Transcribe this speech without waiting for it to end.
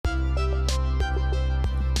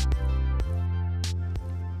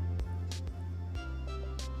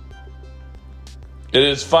It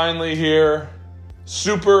is finally here.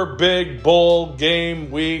 Super big bowl game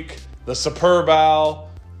week. The Super Bowl.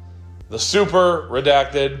 The Super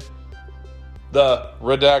Redacted. The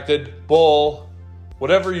Redacted Bowl.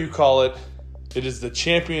 Whatever you call it. It is the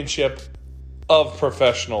championship of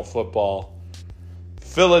professional football.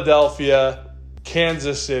 Philadelphia,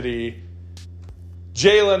 Kansas City,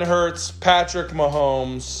 Jalen Hurts, Patrick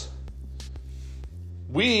Mahomes.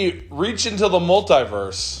 We reach into the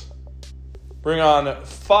multiverse. Bring on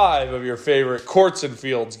 5 of your favorite Courts and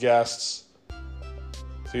Fields guests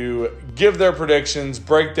to give their predictions,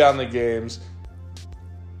 break down the games.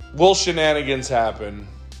 Will shenanigans happen?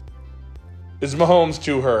 Is Mahomes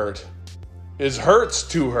too hurt? Is Hurts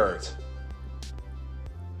too hurt?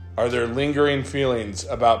 Are there lingering feelings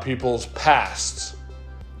about people's pasts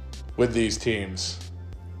with these teams?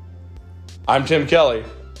 I'm Tim Kelly.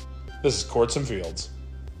 This is Courts and Fields.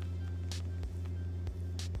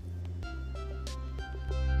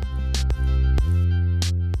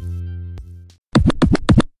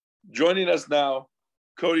 Joining us now,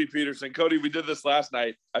 Cody Peterson. Cody, we did this last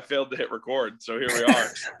night. I failed to hit record, so here we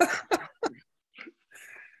are.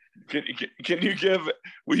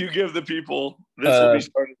 Will you give the people, this will be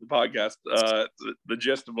starting the podcast, the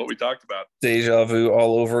gist of what we talked about? Deja vu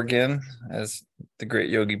all over again, as the great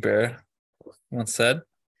Yogi Bear once said.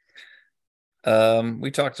 We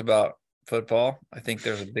talked about football. I think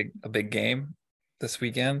there's a big game this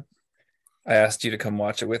weekend. I asked you to come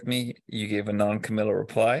watch it with me. You gave a non-committal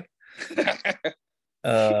reply.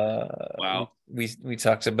 Wow. We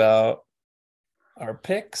talked about our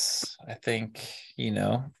picks. I think,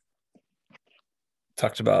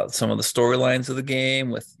 talked about some of the storylines of the game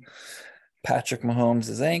with Patrick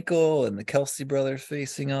Mahomes' ankle and the Kelsey brothers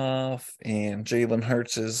facing off and Jalen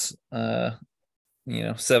Hurts'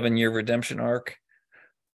 7-year redemption arc.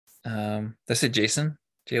 Did I say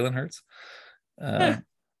Jalen Hurts?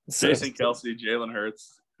 Jason Kelsey, Jalen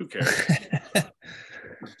Hurts. Who cares?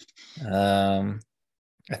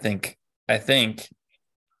 I think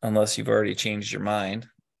unless you've already changed your mind,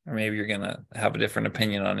 or maybe you're gonna have a different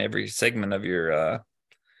opinion on every segment of your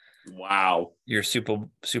your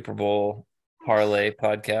Super Bowl parlay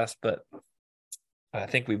podcast, but I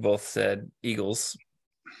think we both said Eagles,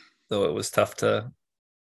 though it was tough to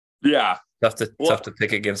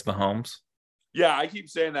pick against Mahomes. Yeah, I keep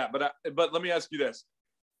saying that, but let me ask you this: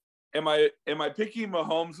 Am I picking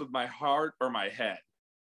Mahomes with my heart or my head?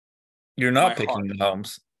 You're not picking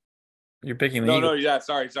Mahomes. You're picking the Eagles. Yeah,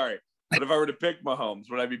 sorry. But if I were to pick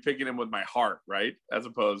Mahomes, would I be picking him with my heart, right? As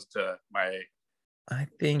opposed to my... I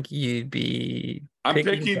think you'd be... I'm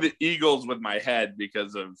picking the Eagles with my head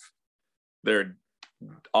because of their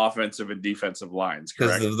offensive and defensive lines,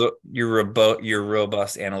 correct? Because of your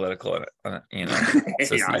robust analytical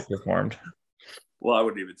system performed. Well, I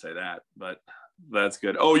wouldn't even say that, but that's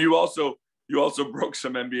good. Oh, you also broke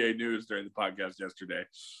some NBA news during the podcast yesterday.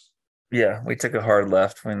 Yeah, we took a hard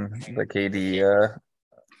left when the KD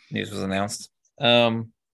news was announced. It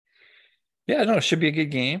should be a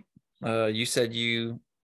good game. You said you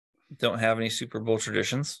don't have any Super Bowl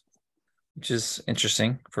traditions, which is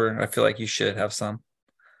interesting. I feel like you should have some.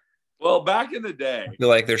 Well, back in the day, I feel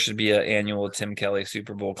like there should be an annual Tim Kelly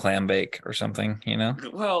Super Bowl clam bake or something,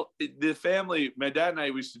 Well, the family, my dad and I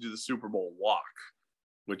used to do the Super Bowl walk,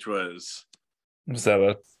 which was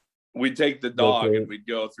we'd take the dog and we'd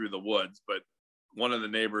go through the woods, but one of the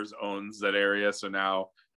neighbors owns that area, so now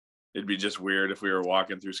it'd be just weird if we were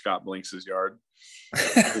walking through Scott Blinks' yard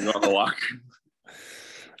on the walk.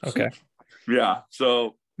 Okay. Yeah.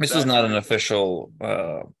 So this was not an official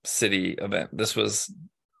city event. This was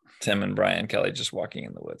Tim and Brian Kelly just walking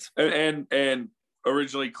in the woods. And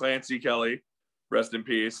originally Clancy Kelly, rest in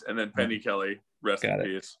peace, and then Penny Kelly, rest in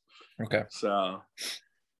peace. Okay. So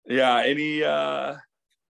yeah, any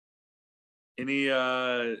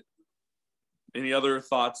other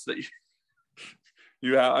thoughts that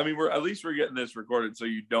you have? I mean, we're getting this recorded, so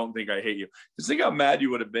you don't think I hate you. Just think how mad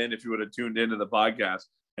you would have been if you would have tuned into the podcast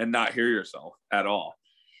and not hear yourself at all.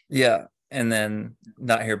 Yeah, and then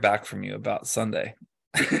not hear back from you about Sunday.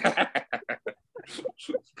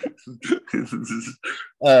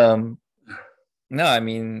 No, I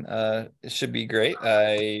mean, it should be great.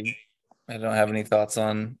 I don't have any thoughts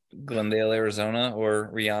on Glendale, Arizona,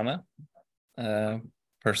 or Rihanna.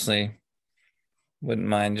 Personally, wouldn't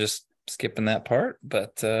mind just skipping that part,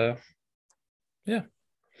 but yeah.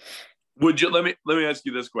 Would you let me ask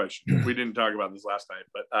you this question? We didn't talk about this last night,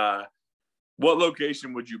 but what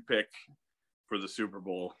location would you pick for the Super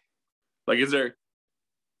Bowl? Like,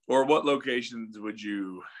 what locations would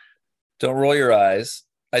you? Don't roll your eyes.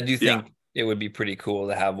 I do think it would be pretty cool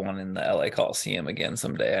to have one in the LA Coliseum again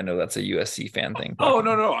someday. I know that's a USC fan thing. Oh,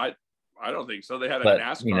 no. I don't think so. They had a But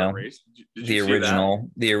NASCAR race. Did the you see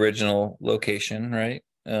the original location, right?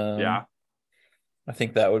 Yeah. I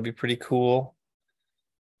think that would be pretty cool.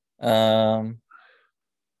 Probably,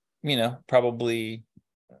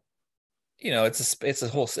 it's a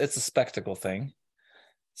spectacle thing.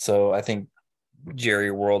 So I think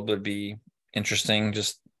Jerry World would be interesting.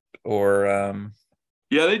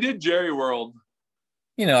 Yeah, they did Jerry World.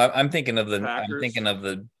 I'm thinking of Packers. I'm thinking of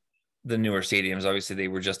the newer stadiums. Obviously, they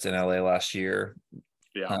were just in LA last year.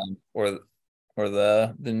 Yeah. Or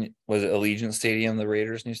the was it Allegiant Stadium, the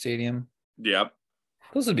Raiders' new stadium? Yep.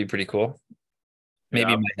 Those would be pretty cool.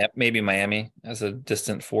 Maybe Miami as a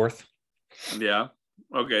distant fourth. Yeah.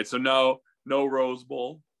 Okay. So no Rose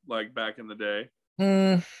Bowl like back in the day.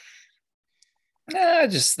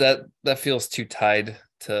 Just that feels too tied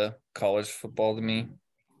to college football to me.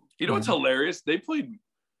 You know what's hilarious? They played.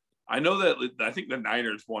 I know that I think the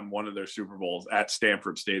Niners won one of their Super Bowls at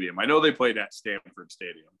Stanford Stadium. I know they played at Stanford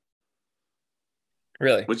Stadium.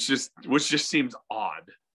 Really? Which just seems odd.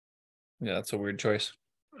 Yeah, that's a weird choice.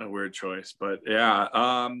 But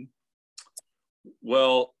yeah.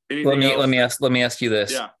 Well, let me ask you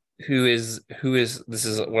this. Yeah. Who is this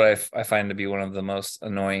is what I find to be one of the most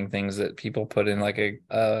annoying things that people put in like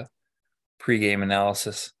a pregame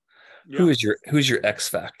analysis. Yeah. Who's your X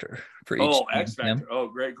factor for each team? X factor. Oh,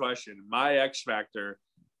 great question. My X factor.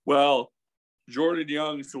 Well, Jordan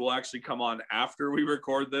Young's will actually come on after we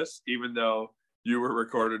record this, even though you were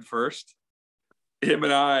recorded first. Him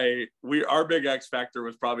and our big X factor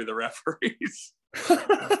was probably the referees.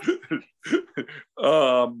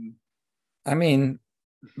 I mean,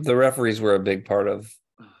 the referees were a big part of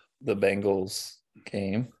the Bengals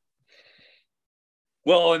game.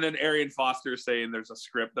 Well, and then Arian Foster saying there's a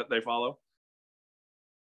script that they follow.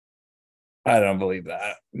 I don't believe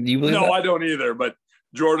that. Do you believe that? No, I don't either. But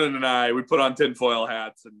Jordan and we put on tinfoil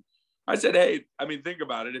hats, and I said, "Hey, I mean, think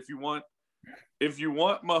about it. If you want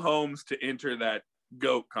Mahomes to enter that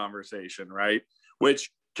GOAT conversation, right? Which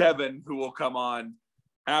Kevin, who will come on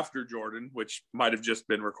after Jordan, which might have just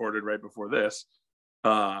been recorded right before this,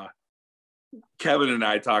 Kevin and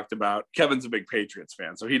I talked about. Kevin's a big Patriots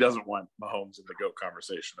fan, so he doesn't want Mahomes in the GOAT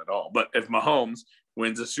conversation at all. But if Mahomes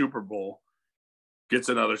wins a Super Bowl, gets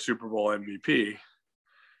another Super Bowl MVP,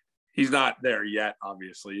 he's not there yet,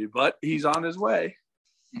 obviously, but he's on his way.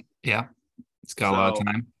 Yeah, it's got a lot of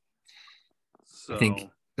time. I think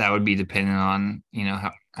that would be dependent on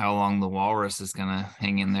how long the Walrus is going to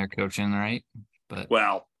hang in there coaching, right? But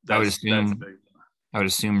I would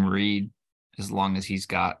assume Reed, as long as he's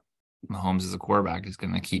got Mahomes as a quarterback, is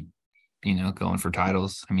going to keep going for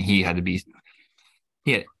titles. I mean, he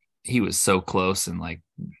was so close and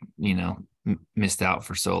missed out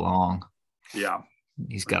for so long. Yeah,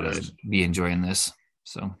 he's got to be enjoying this.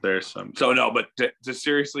 So there's some. So no, but to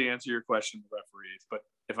seriously answer your question, the referees. But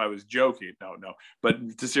if I was joking, no.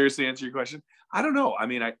 But to seriously answer your question, I don't know. I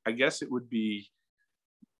mean, I guess it would be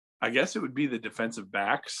the defensive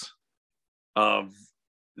backs of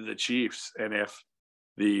the Chiefs, and if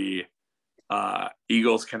the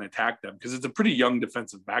Eagles can attack them, because it's a pretty young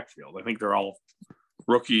defensive backfield. I think they're all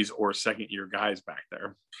rookies or second-year guys back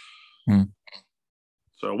there.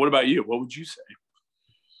 So what about you? What would you say?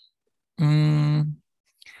 I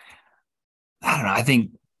don't know. I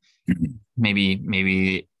think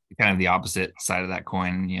maybe kind of the opposite side of that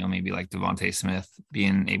coin, maybe like Devontae Smith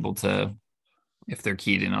being able to, if they're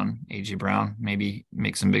keyed in on AJ Brown, maybe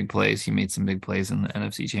make some big plays. He made some big plays in the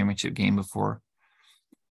NFC Championship game before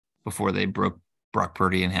they broke Brock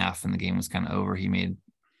Purdy in half and the game was kind of over. He made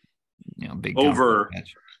big over.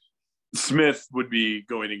 Smith would be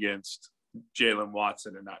going against Jalen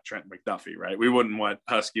Watson and not Trent McDuffie, right? We wouldn't want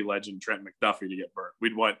Husky legend Trent McDuffie to get burnt.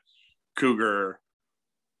 We'd want Cougar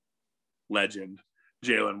legend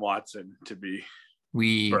Jalen Watson to be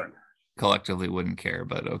burnt. Collectively wouldn't care,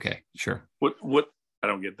 but okay, sure. What I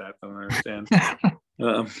don't get that. I don't understand.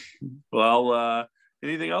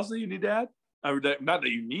 Anything else that you need to add? Not that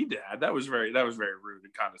you need to add. That was very rude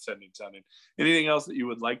and condescending sounding. Anything else that you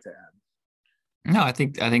would like to add? No, I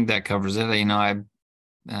think that covers it.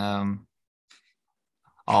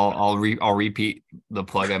 I'll repeat the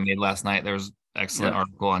plug I made last night. There was an excellent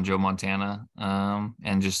article on Joe Montana,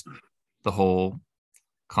 and just the whole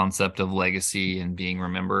concept of legacy and being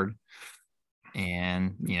remembered,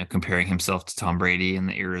 and comparing himself to Tom Brady and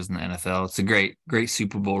the eras in the NFL. It's a great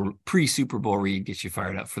Super Bowl pre-Super Bowl read. Gets you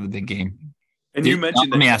fired up for the big game. And you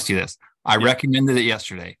mentioned. Let me ask you this: I recommended it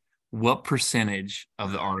yesterday. What percentage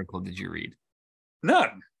of the article did you read?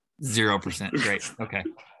 None. 0%. Great. Okay.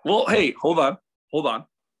 Well, hey, hold on.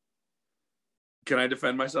 Can I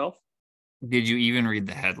defend myself? Did you even read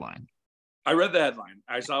the headline? I read the headline.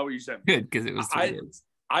 I saw what you sent me. Good, because it was 3 words.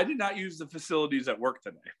 I did not use the facilities at work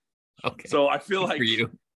today. Okay. So I feel like for you.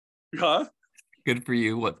 Huh? Good for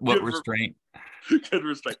you. What restraint? Good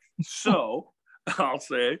restraint. So I'll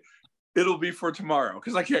say it'll be for tomorrow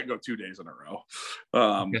because I can't go 2 days in a row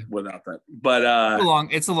without that. But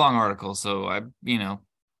it's a long article, so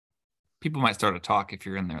people might start to talk if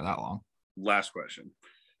you're in there that long. Last question.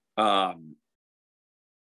 Oh,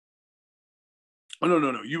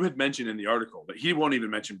 no. You had mentioned in the article that he won't even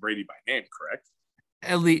mention Brady by name, correct?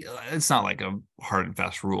 At least it's not like a hard and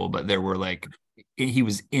fast rule, but there were he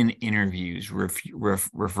was in interviews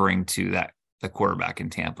referring to the quarterback in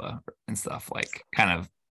Tampa and stuff, like kind of,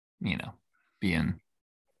 being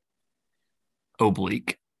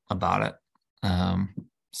oblique about it.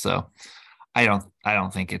 So I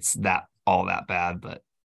don't think it's all that bad, but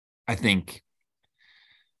I think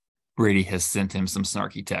Brady has sent him some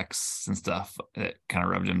snarky texts and stuff that kind of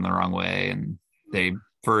rubbed him the wrong way. And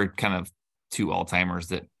for kind of two all-timers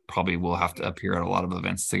that probably will have to appear at a lot of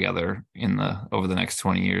events together over the next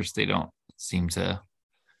 20 years, they don't seem to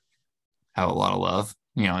have a lot of love,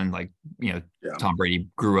 Tom Brady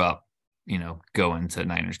grew up, going to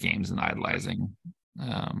Niners games and idolizing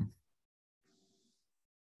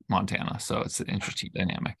Montana. So it's an interesting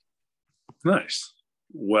dynamic. Nice.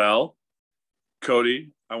 Well,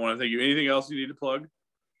 Cody, I want to thank you. Anything else you need to plug?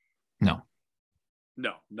 No,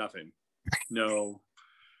 nothing. No.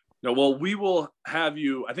 Well, we will have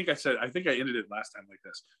you. I think I ended it last time like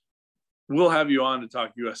this. We'll have you on to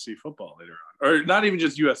talk USC football later on, or not even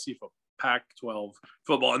just USC football, Pac-12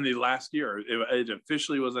 football. In the last year, it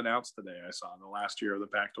officially was announced today. I saw the last year of the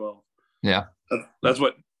Pac-12. Yeah, that's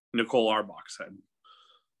what Nicole Arbach said.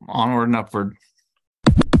 Onward and upward.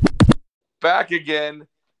 Back again,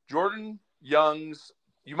 Jordan Youngs.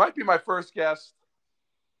 You might be my first guest.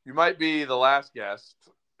 You might be the last guest.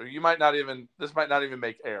 Or you might not even. This might not even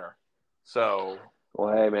make air. So.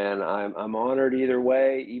 Well, hey man, I'm honored either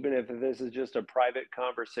way, even if this is just a private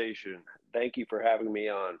conversation. Thank you for having me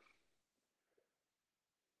on.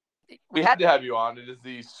 We had to have you on. It is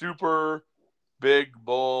the Super Big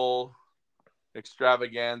Bowl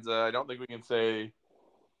extravaganza. I don't think we can say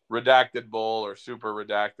redacted bowl or super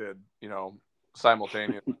redacted,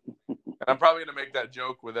 simultaneously. And I'm probably going to make that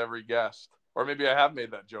joke with every guest. Or maybe I have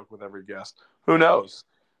made that joke with every guest. Who knows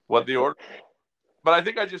what the order. But I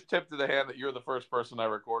think I just tipped to the hand that you're the first person I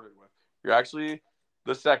recorded with. You're actually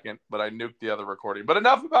the second, but I nuked the other recording. But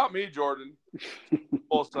enough about me, Jordan.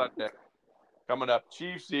 Full Sunday coming up.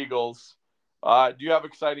 Chiefs, Eagles. Do you have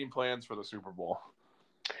exciting plans for the Super Bowl?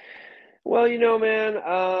 Well, man,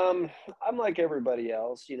 I'm like everybody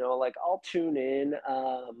else, I'll tune in.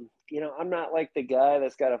 I'm not like the guy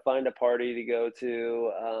that's got to find a party to go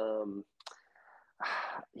to.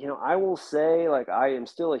 I will say, I am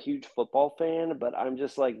still a huge football fan, but I'm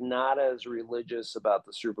just not as religious about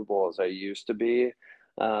the Super Bowl as I used to be.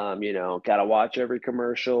 Got to watch every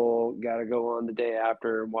commercial, got to go on the day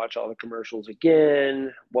after and watch all the commercials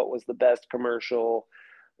again. What was the best commercial?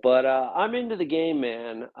 But I'm into the game,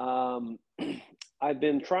 man. I've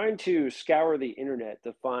been trying to scour the internet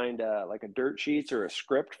to find a dirt sheets or a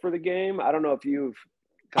script for the game. I don't know if you've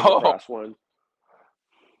come across one.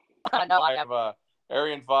 No, I have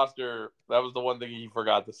Arian Foster. That was the one thing he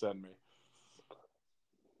forgot to send me.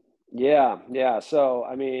 Yeah. So,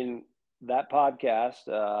 that podcast,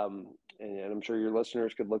 and I'm sure your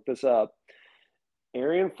listeners could look this up.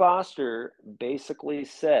 Arian Foster basically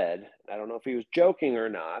said, I don't know if he was joking or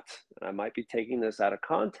not, and I might be taking this out of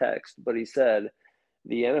context, but he said,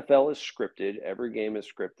 the NFL is scripted. Every game is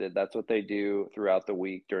scripted. That's what they do throughout the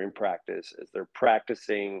week during practice, is they're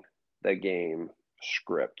practicing the game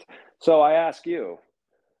script. So I ask you,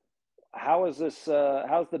 how's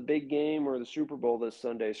the big game or the Super Bowl this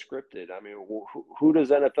Sunday scripted? Who does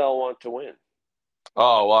NFL want to win?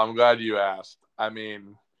 Oh, well, I'm glad you asked.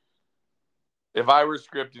 If I were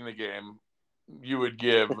scripting the game, you would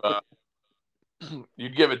give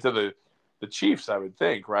you'd give it to the Chiefs, I would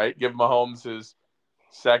think, right? Give Mahomes his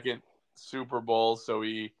second Super Bowl, so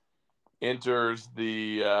he enters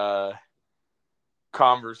the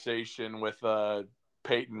conversation with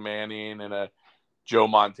Peyton Manning and a Joe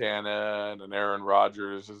Montana and an Aaron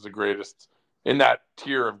Rodgers is the greatest in that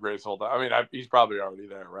tier of greatest all time. He's probably already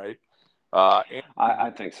there, right?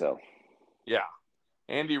 I think so. Yeah.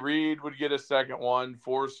 Andy Reid would get a second one,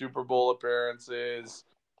 4 Super Bowl appearances.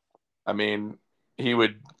 He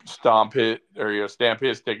would stamp his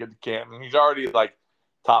ticket to Canton. He's already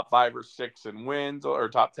top 5 or 6 in wins, or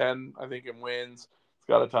top 10, I think, in wins. He's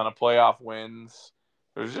got a ton of playoff wins.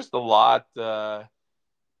 There's just a lot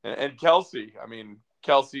And Kelsey, I mean,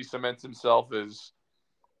 Kelsey cements himself as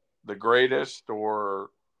the greatest, or,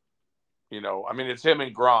 I mean, it's him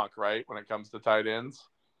and Gronk, right, when it comes to tight ends.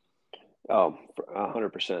 Oh,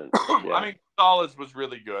 100%. Yeah. I mean, Gonzalez was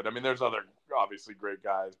really good. I mean, there's other obviously great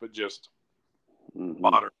guys, but just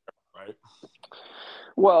modern, right?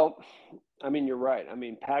 Well, I mean, you're right. I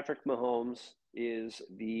mean, Patrick Mahomes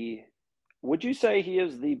would you say he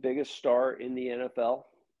is the biggest star in the NFL?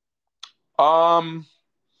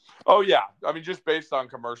 Oh yeah. I mean, just based on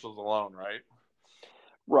commercials alone, right?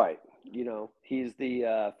 Right. He's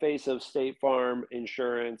the face of State Farm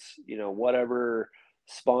Insurance, whatever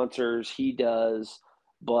sponsors he does.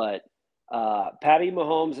 But Patty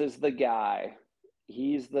Mahomes is the guy.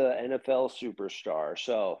 He's the NFL superstar.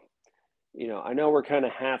 So, I know we're kind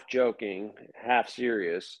of half joking, half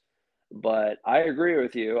serious, but I agree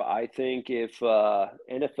with you. I think if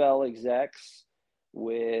NFL execs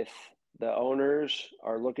with the owners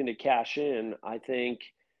are looking to cash in, I think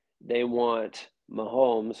they want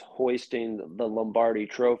Mahomes hoisting the Lombardi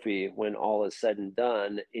trophy when all is said and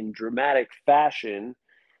done in dramatic fashion,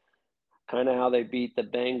 kind of how they beat the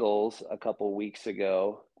Bengals a couple weeks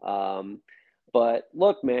ago. But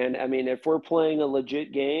look, man, I mean, if we're playing a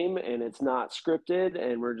legit game and it's not scripted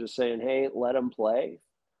and we're just saying, hey, let them play,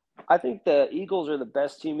 I think the Eagles are the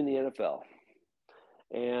best team in the NFL.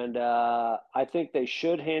 And I think they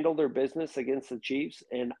should handle their business against the Chiefs.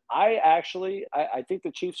 And I think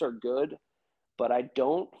the Chiefs are good, but I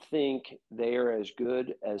don't think they are as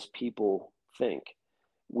good as people think.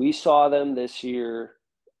 We saw them this year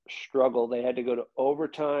struggle. They had to go to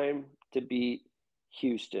overtime to beat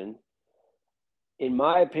Houston. In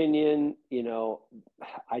my opinion,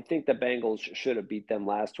 I think the Bengals should have beat them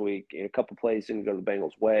last week. A couple plays didn't go the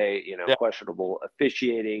Bengals' way, questionable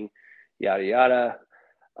officiating, yada,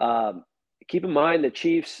 yada. Keep in mind the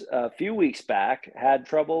Chiefs a few weeks back had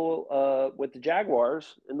trouble with the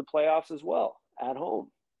Jaguars in the playoffs as well at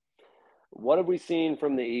home. What have we seen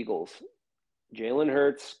from the Eagles? Jalen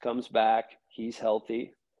Hurts comes back. He's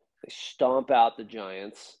healthy. They stomp out the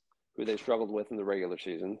Giants, who they struggled with in the regular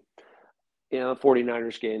season.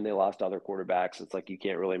 49ers game, they lost other quarterbacks. It's like you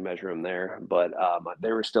can't really measure them there, but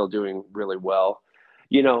they were still doing really well.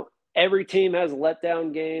 Every team has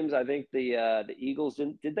letdown games. I think the Eagles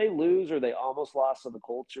did they lose, or they almost lost to the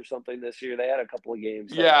Colts or something this year? They had a couple of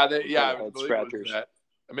games. I believe it was that.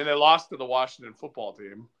 I mean, they lost to the Washington football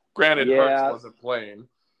team. Granted, Hurts wasn't playing.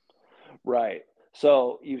 Right.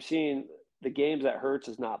 So you've seen the games that Hurts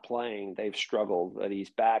is not playing, they've struggled, but he's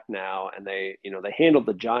back now, and they handled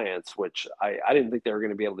the Giants, which I didn't think they were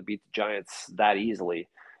going to be able to beat the Giants that easily.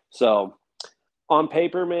 So on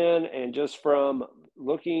paper, man, and just from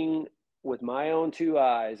looking with my own two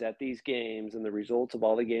eyes at these games and the results of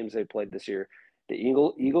all the games they played this year, the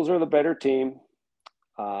Eagles are the better team.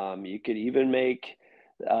 You could even make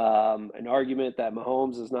an argument that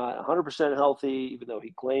Mahomes is not 100% healthy, even though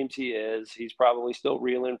he claims he is. He's probably still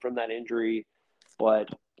reeling from that injury. But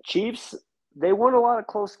Chiefs, they won a lot of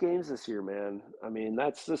close games this year, man. I mean,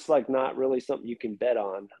 that's just like not really something you can bet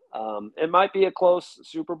on. It might be a close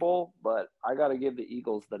Super Bowl, but I got to give the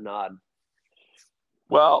Eagles the nod.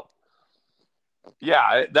 Well,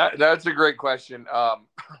 yeah, that's a great question.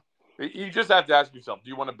 You just have to ask yourself,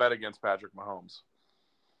 do you want to bet against Patrick Mahomes?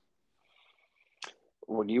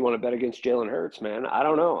 Well, do you want to bet against Jalen Hurts, man? I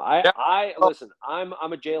don't know. Listen, I'm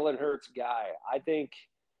a Jalen Hurts guy. I think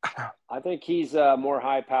he's more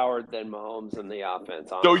high powered than Mahomes in the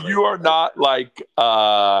offense. Honestly. So you are not like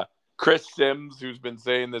Chris Sims, who's been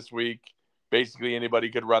saying this week, basically anybody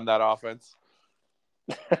could run that offense.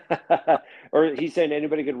 Or he's saying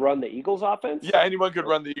anybody could run the Eagles offense? Yeah, anyone could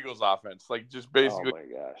run the Eagles offense. Like, just basically, oh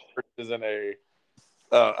my gosh, isn't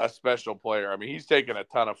a special player. I mean, he's taken a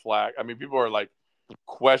ton of flack. I mean, people are like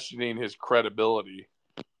questioning his credibility.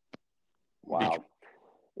 Wow.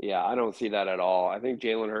 Yeah, I don't see that at all. I think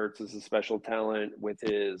Jalen Hurts is a special talent with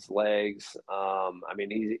his legs. I mean,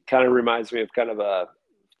 he kind of reminds me of kind of a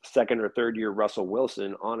second or third year Russell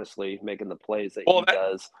Wilson, honestly, making the plays that he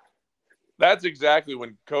does. That's exactly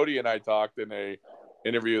when Cody and I talked in a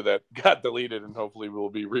interview that got deleted and hopefully will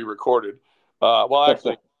be re-recorded. Well,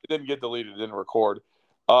 actually, it didn't get deleted, it didn't record.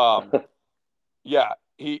 Yeah,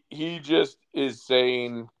 he just is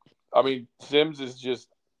saying, I mean, Sims is just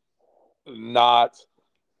not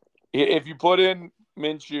 – if you put in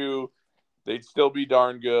Minshew, they'd still be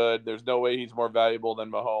darn good. There's no way he's more valuable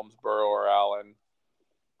than Mahomes, Burrow, or Allen.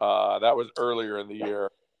 That was earlier in the year.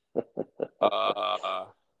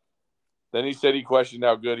 Then he said he questioned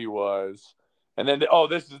how good he was. And then,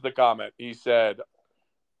 this is the comment. He said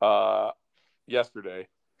yesterday,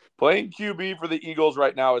 Playing QB for the Eagles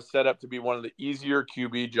right now is set up to be one of the easier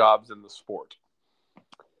QB jobs in the sport.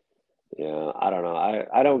 Yeah, I don't know.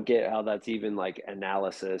 I don't get how that's even like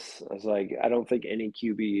analysis. I was like, I don't think any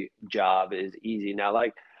QB job is easy. Now,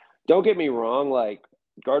 like, don't get me wrong, like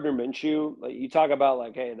Gardner Minshew, like you talk about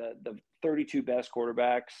like, hey, the 32 best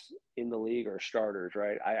quarterbacks in the league are starters,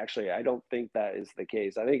 right? I don't think that is the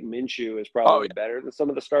case. I think Minshew is probably better than some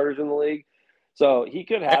of the starters in the league. So he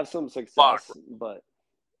could have some success, but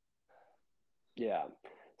yeah.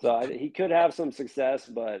 So he could have some success,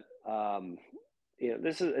 but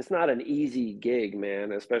it's not an easy gig,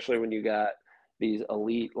 man, especially when you got these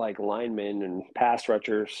elite like linemen and pass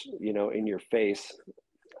rushers, in your face.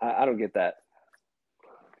 I don't get that.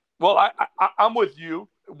 Well, I'm with you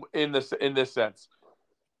in this sense.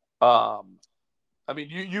 I mean,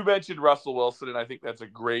 you mentioned Russell Wilson, and I think that's a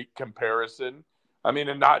great comparison. I mean,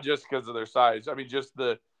 and not just because of their size. I mean, just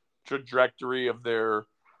the trajectory of their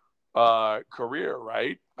career,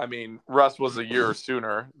 right? I mean, Russ was a year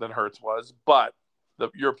sooner than Hurts was, but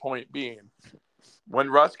your point being, when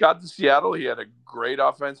Russ got to Seattle, he had a great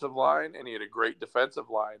offensive line and he had a great defensive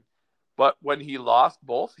line. But when he lost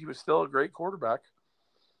both, he was still a great quarterback.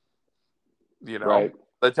 Right.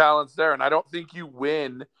 The talent's there. And I don't think you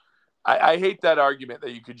win. I hate that argument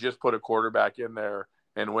that you could just put a quarterback in there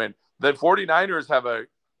and win. The 49ers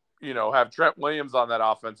have Trent Williams on that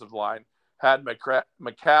offensive line, had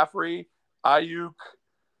McCaffrey, Ayuk,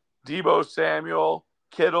 Deebo Samuel,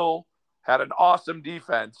 Kittle, had an awesome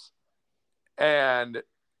defense, and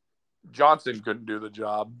Johnson couldn't do the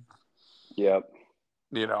job. Yep.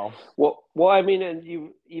 Well, I mean, and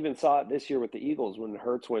you even saw it this year with the Eagles when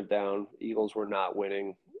Hurts went down. Eagles were not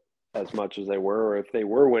winning as much as they were, or if they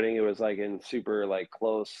were winning, it was like in super like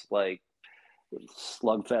close, like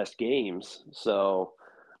slugfest games. So,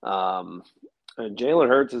 Jalen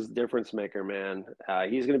Hurts is a difference maker, man.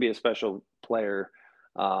 He's going to be a special player.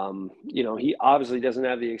 He obviously doesn't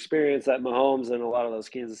have the experience that Mahomes and a lot of those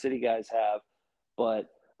Kansas City guys have, but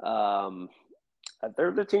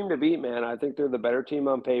they're the team to beat, man. I think they're the better team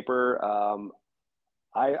on paper.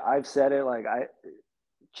 I've said it, like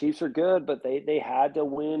Chiefs are good, but they had to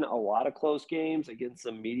win a lot of close games against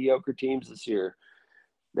some mediocre teams this year.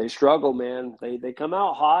 They struggle, man. They come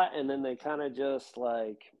out hot and then they kind of just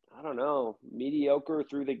like, I don't know, mediocre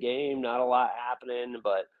through the game, not a lot happening,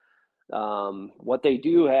 but what they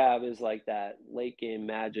do have is like that late game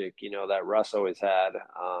magic, that Russ always had.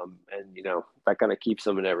 And that kind of keeps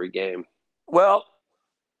them in every game. Well,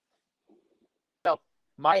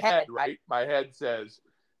 my head says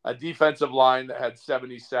a defensive line that had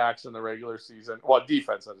 70 sacks in the regular season. Well,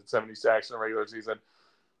 defense that had 70 sacks in the regular season.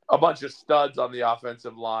 A bunch of studs on the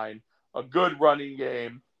offensive line. A good running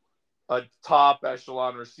game. A top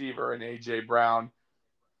echelon receiver in A.J. Brown.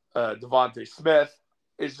 Devontae Smith.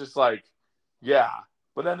 It's just like, yeah.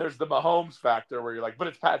 But then there's the Mahomes factor where you're like, but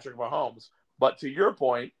it's Patrick Mahomes. But to your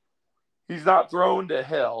point, he's not throwing to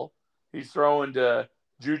Hill. He's throwing to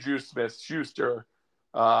Juju Smith-Schuster,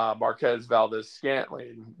 Marquez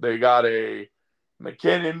Valdez-Scantling. They got a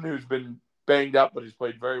McKinnon who's been banged up, but he's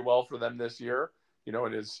played very well for them this year,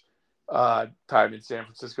 in his time in San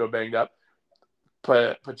Francisco banged up.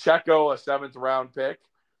 Pacheco, a 7th-round pick.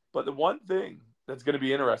 But the one thing that's going to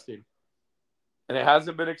be interesting, and it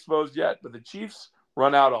hasn't been exposed yet, but the Chiefs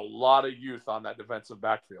run out a lot of youth on that defensive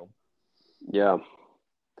backfield. Yeah.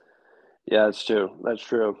 Yeah, that's true. That's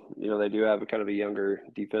true. They do have a kind of a younger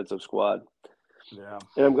defensive squad. Yeah.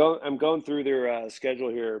 And I'm going through their schedule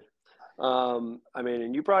here. I mean,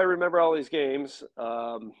 and you probably remember all these games.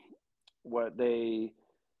 What they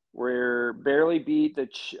were barely beat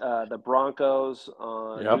the Broncos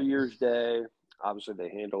on New Year's Day. Obviously, they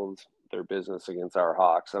handled their business against our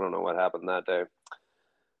Hawks. I don't know what happened that day.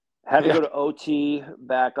 Had to go to OT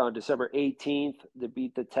back on December 18th to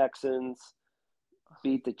beat the Texans.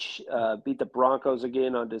 Beat the Broncos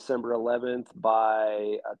again on December 11th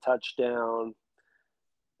by a touchdown.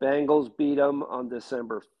 Bengals beat them on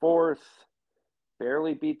December 4th.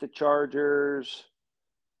 Barely beat the Chargers.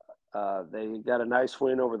 They got a nice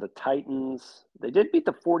win over the Titans. They did beat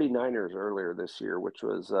the 49ers earlier this year, which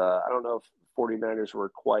was, I don't know if 49ers were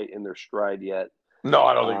quite in their stride yet. No,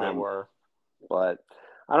 I don't think they were. But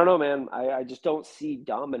I don't know, man. I just don't see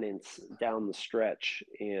dominance down the stretch.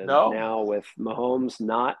 And now with Mahomes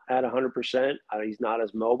not at 100%, he's not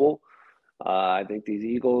as mobile. I think these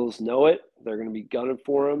Eagles know it. They're going to be gunning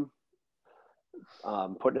for him,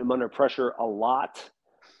 putting him under pressure a lot.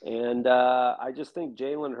 And I just think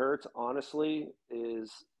Jalen Hurts, honestly,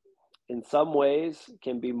 is in some ways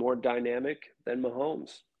can be more dynamic than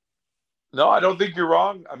Mahomes. No, I don't think you're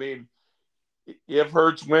wrong. I mean, if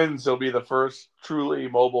Hurts wins, he'll be the first truly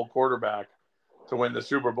mobile quarterback to win the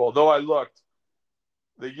Super Bowl. Though I looked,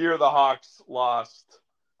 the year the Hawks lost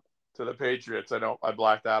to the Patriots, I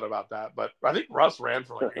blacked out about that, but I think Russ ran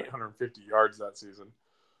for like 850 yards that season.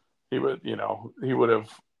 He would have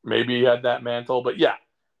maybe had that mantle, but yeah,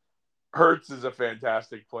 Hurts is a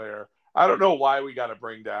fantastic player. I don't know why we got to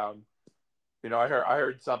bring down. I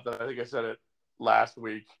heard something. I think I said it last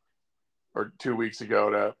week or 2 weeks ago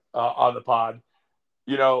to on the pod.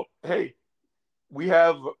 Hey, we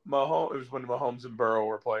have Mahomes. It was when Mahomes and Burrow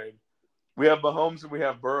were playing. We have Mahomes and we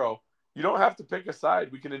have Burrow. You don't have to pick a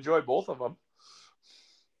side. We can enjoy both of them.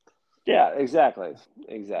 Yeah, exactly.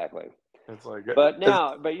 It's like,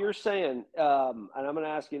 but you're saying, and I'm going to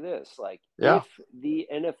ask you this: like, if the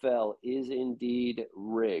NFL is indeed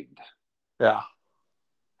rigged, yeah.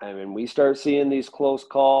 I mean, we start seeing these close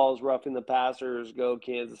calls, roughing the passers, go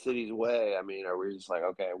Kansas City's way. I mean, are we just like,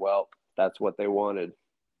 okay, well, that's what they wanted?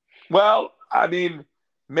 Well, I mean,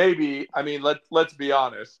 maybe. I mean, let's be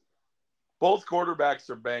honest. Both quarterbacks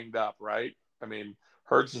are banged up, right? I mean,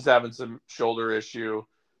 Hurts is having some shoulder issue.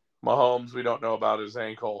 Mahomes, we don't know about his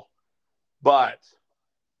ankle. But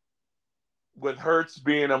with Hurts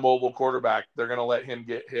being a mobile quarterback, they're going to let him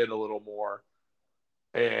get hit a little more.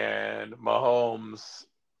 And Mahomes,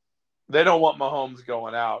 they don't want Mahomes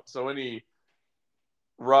going out. So any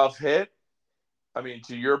rough hit, I mean,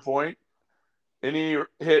 to your point, any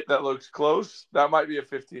hit that looks close, that might be a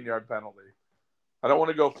 15-yard penalty. I don't want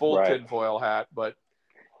to go full tinfoil hat, but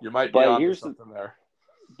you might be onto something there.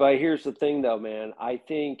 But here's the thing, though, man. I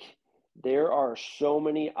think there are so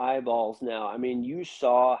many eyeballs now. I mean, you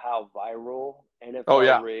saw how viral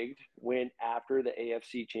NFL Rigged went after the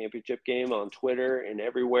AFC Championship game on Twitter and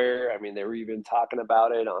everywhere. I mean, they were even talking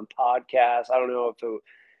about it on podcasts. I don't know if it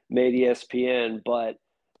made ESPN, but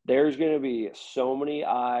there's going to be so many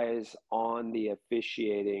eyes on the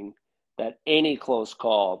officiating that any close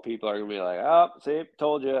call, people are going to be like, oh, see,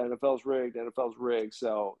 told you, NFL's rigged.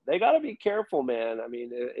 So they got to be careful, man. I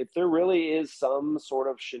mean, if there really is some sort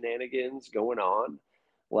of shenanigans going on,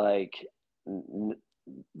 like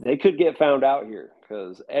they could get found out here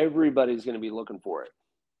because everybody's going to be looking for it.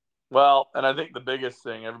 Well, and I think the biggest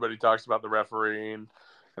thing, everybody talks about the refereeing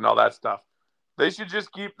and all that stuff. They should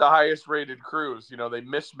just keep the highest rated crews. They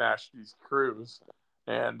mishmash these crews.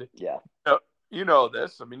 And you know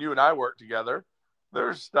this. I mean, you and I work together.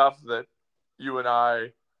 There's stuff that you and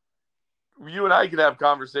I could have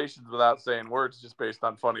conversations without saying words just based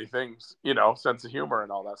on funny things, sense of humor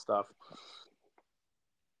and all that stuff.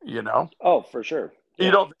 Oh, for sure.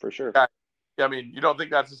 For sure. I mean, you don't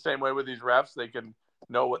think that's the same way with these refs? They can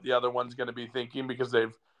know what the other one's going to be thinking because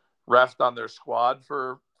they've refed on their squad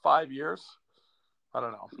for 5 years? I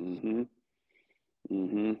don't know.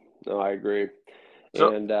 No, I agree.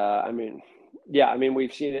 So, and I mean,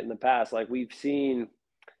 we've seen it in the past. Like we've seen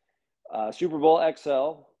Super Bowl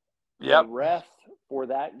XL. The ref for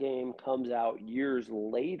that game comes out years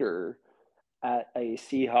later at a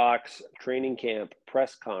Seahawks training camp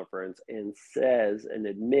press conference and says and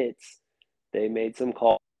admits they made some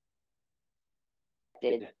calls.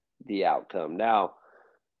 Did the outcome. Now,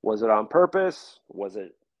 was it on purpose? Was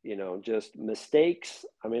it, just mistakes?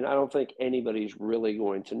 I mean, I don't think anybody's really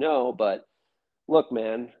going to know, but look,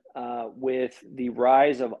 man, with the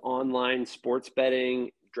rise of online sports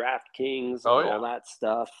betting, DraftKings, and all that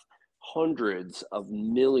stuff, hundreds of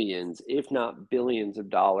millions, if not billions of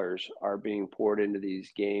dollars are being poured into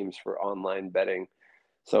these games for online betting.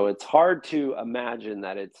 So it's hard to imagine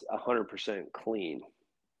that it's 100% clean.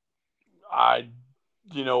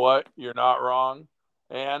 You know what? You're not wrong.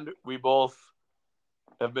 And we both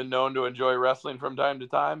have been known to enjoy wrestling from time to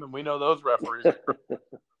time, and we know those referees.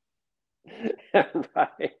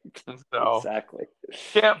 Right. So, exactly.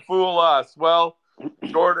 Can't fool us. Well,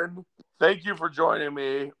 Jordan, thank you for joining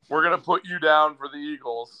me. We're going to put you down for the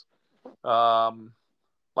Eagles.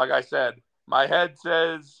 Like I said, my head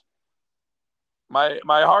says my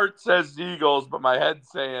heart says the Eagles, but my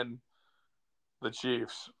head's saying the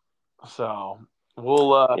Chiefs. So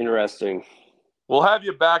we'll interesting. We'll have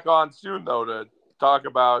you back on soon though to talk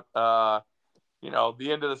about the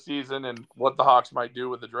end of the season and what the Hawks might do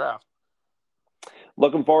with the draft.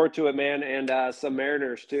 Looking forward to it, man, and some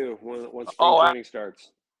Mariners too once spring training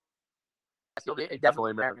starts.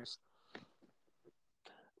 Definitely Mariners.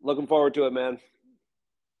 Looking forward to it, man.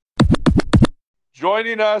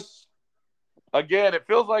 Joining us again, it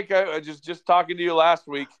feels like I just talking to you last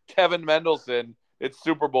week, Kevin Mendelson. It's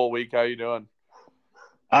Super Bowl week. How you doing?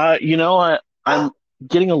 I'm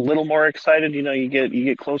getting a little more excited. You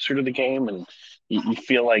get closer to the game, and you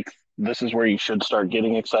feel like this is where you should start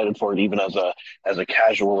getting excited for it, even as a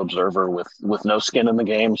casual observer with no skin in the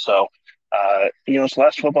game. So, it's the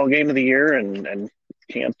last football game of the year, and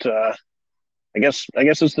can't. I guess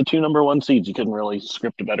it's the two number one seeds. You couldn't really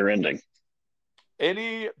script a better ending.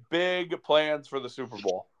 Any big plans for the Super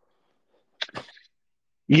Bowl?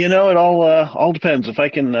 It all depends. If I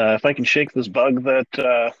can shake this bug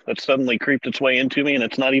that suddenly creeped its way into me, and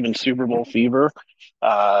it's not even Super Bowl fever,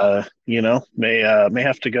 may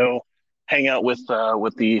have to go hang out with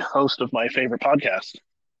the host of my favorite podcast.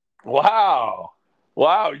 Wow.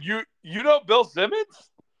 You know Bill Simmons?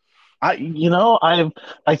 I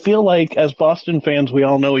feel like as Boston fans, we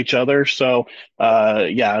all know each other. So,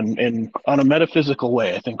 yeah, and on a metaphysical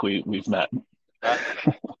way, I think we've met.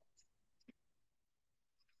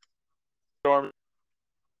 Even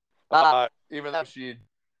though she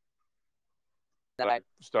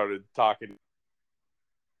started talking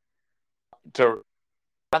to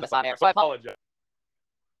run this on air, so I apologize.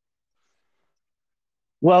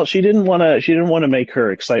 Well, she didn't want to make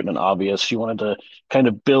her excitement obvious. She wanted to kind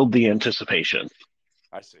of build the anticipation.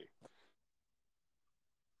 I see.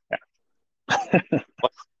 Yeah. Like you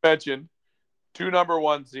mentioned, two number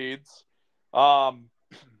one seeds. The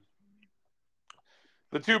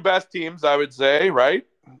two best teams, I would say, right?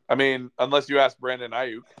 I mean, unless you ask Brandon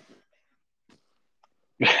Ayuk.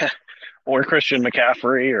 Or Christian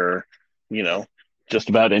McCaffrey, or, just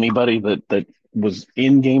about anybody that was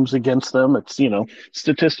in games against them. It's,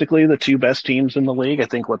 statistically the two best teams in the league. I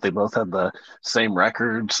think they both had the same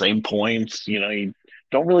record, same points. You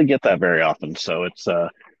don't really get that very often. So it's a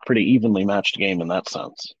pretty evenly matched game in that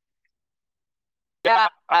sense. Yeah.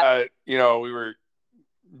 We were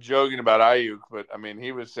joking about Ayuk, but I mean,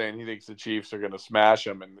 he was saying he thinks the Chiefs are going to smash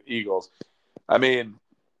them and the Eagles. I mean,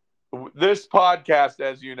 this podcast,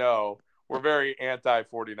 as you know, we're very anti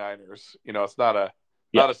 49ers. It's not a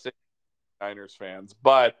 49ers fans,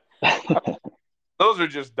 but those are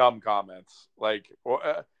just dumb comments. Like,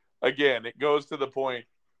 again, it goes to the point.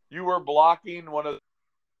 You were blocking one of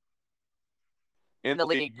in the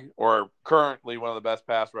league, or currently one of the best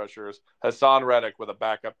pass rushers, Hassan Reddick, with a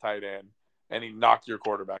backup tight end, and he knocked your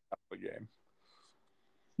quarterback out of the game.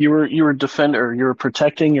 You were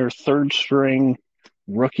protecting your third string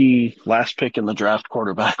rookie last pick in the draft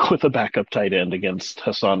quarterback with a backup tight end against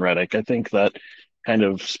Hassan Reddick. I think that kind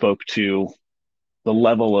of spoke to the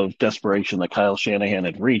level of desperation that Kyle Shanahan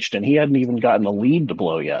had reached, and he hadn't even gotten a lead to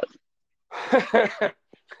blow yet.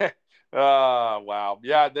 Wow.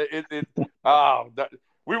 Yeah.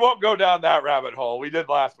 We won't go down that rabbit hole. We did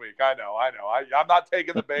last week. I know. I'm not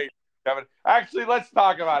taking the bait, Kevin. Actually, let's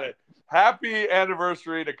talk about it. Happy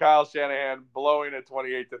anniversary to Kyle Shanahan blowing a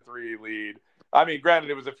 28-3 lead. I mean,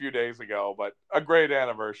 granted, it was a few days ago, but a great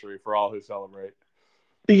anniversary for all who celebrate.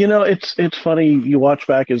 It's funny. You watch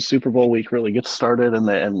back as Super Bowl week really gets started, and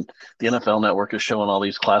the NFL Network is showing all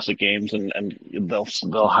these classic games, and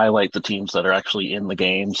they'll highlight the teams that are actually in the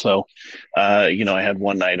game. So, I had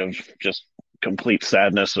one night of just complete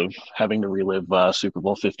sadness of having to relive Super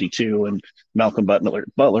Bowl 52 and Malcolm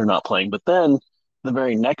Butler not playing. But then the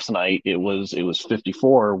very next night, it was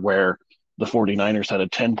 54, where the 49ers had a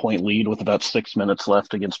 10-point lead with about 6 minutes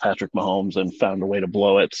left against Patrick Mahomes and found a way to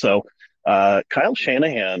blow it. So Kyle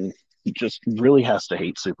Shanahan just really has to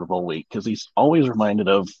hate Super Bowl week, because he's always reminded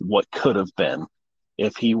of what could have been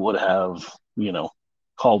if he would have,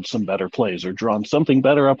 called some better plays or drawn something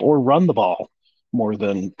better up or run the ball more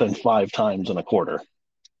than 5 times in a quarter.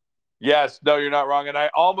 Yes, no, you're not wrong. And I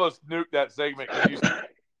almost nuked that segment because you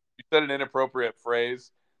said an inappropriate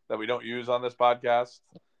phrase that we don't use on this podcast.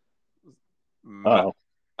 Mal,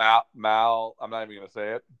 I'm not even going to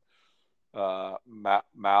say it.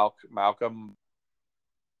 Malcolm.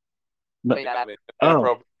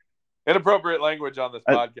 Inappropriate language on this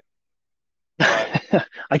podcast.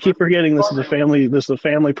 I keep forgetting this is a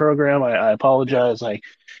family program. I apologize. I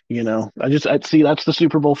see that's the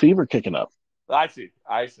Super Bowl fever kicking up. I see.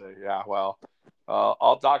 Yeah. Well,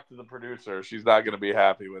 I'll talk to the producer. She's not going to be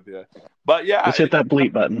happy with you, but yeah, let's hit that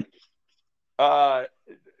bleep button.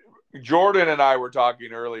 Jordan and I were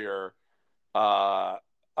talking earlier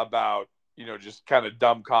about, just kind of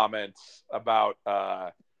dumb comments about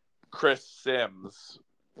Chris Sims.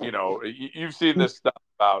 You've seen this stuff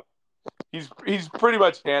about he's pretty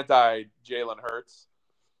much anti Jalen Hurts.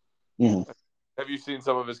 Mm-hmm. Have you seen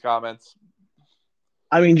some of his comments?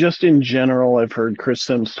 I mean, just in general, I've heard Chris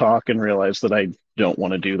Sims talk and realized that I don't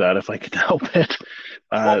want to do that if I can help it.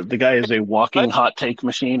 The guy is a walking hot take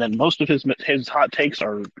machine, and most of his hot takes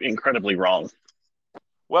are incredibly wrong.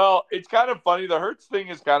 Well, it's kind of funny. The Hurts thing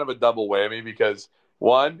is kind of a double whammy because,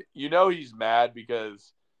 one, he's mad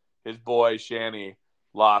because his boy Shanny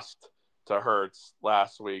lost to Hurts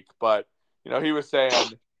last week. But, he was saying,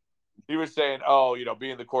 oh,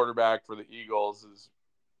 being the quarterback for the Eagles is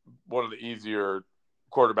one of the easier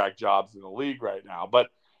quarterback jobs in the league right now. But,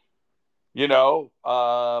 if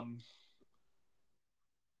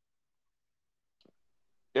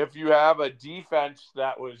you have a defense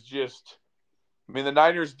that was just, the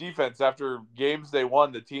Niners defense, after games they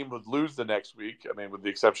won, the team would lose the next week. With the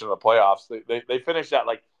exception of the playoffs, they finished at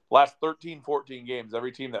last 13, 14 games.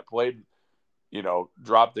 Every team that played,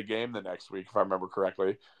 dropped the game the next week, if I remember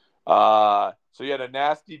correctly. So you had a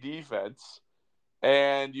nasty defense,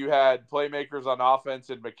 and you had playmakers on offense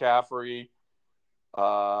in McCaffrey,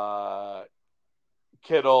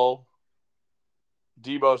 Kittle,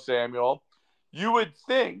 Deebo Samuel. You would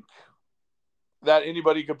think that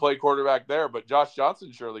anybody could play quarterback there, but Josh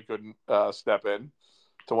Johnson surely couldn't step in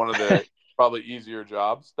to one of the probably easier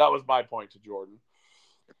jobs. That was my point to Jordan.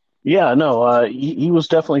 Yeah, no, he was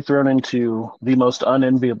definitely thrown into the most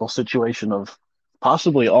unenviable situation of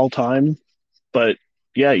possibly all time. But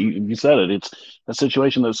yeah, you said it. It's a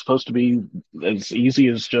situation that's supposed to be as easy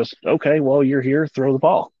as just, okay, well, you're here, throw the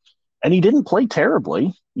ball. And he didn't play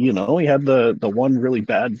terribly. He had the one really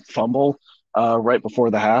bad fumble right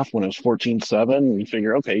before the half when it was 14-7. And you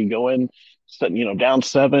figure, okay, you go in, down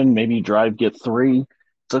 7, maybe you drive, get 3.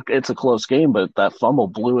 It's a close game, but that fumble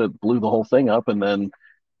blew the whole thing up, and then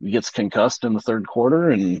he gets concussed in the third quarter,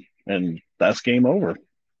 and that's game over.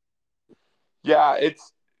 Yeah,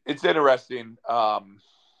 it's interesting. I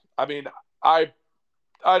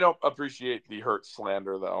don't appreciate the Hurts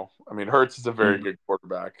slander, though. Hurts is a very good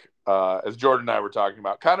quarterback. As Jordan and I were talking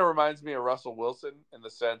about, kind of reminds me of Russell Wilson in the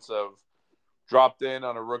sense of dropped in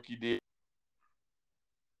on a rookie deal.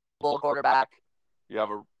 Quarterback. You have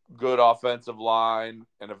a good offensive line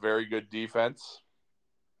and a very good defense.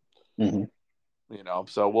 Mm-hmm.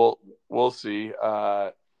 So we'll see.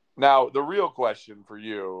 Now, the real question for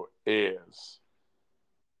you is,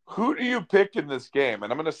 who do you pick in this game?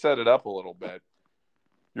 And I'm going to set it up a little bit.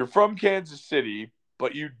 You're from Kansas City,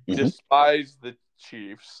 but you despise the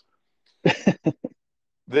Chiefs.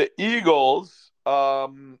 The Eagles,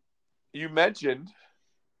 you mentioned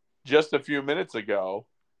just a few minutes ago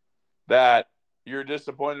that you're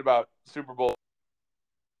disappointed about Super Bowl.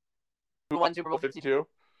 Who won Super Bowl 52?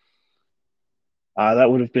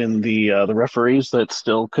 That would have been the referees that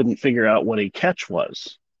still couldn't figure out what a catch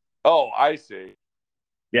was. Oh, I see.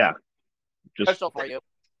 Yeah. Special for you.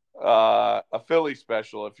 A Philly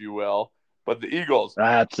special, if you will. But the Eagles.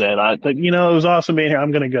 That's it. It was awesome being here.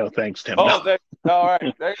 I'm going to go. Thanks, Tim. Oh, all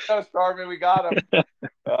right. There you go, Starman. We got him.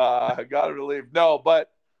 Got him to leave. No, but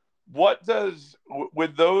what does,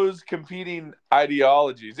 with those competing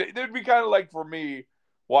ideologies, it'd be kind of like for me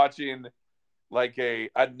watching like a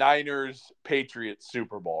Niners Patriots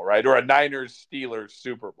Super Bowl, right? Or a Niners Steelers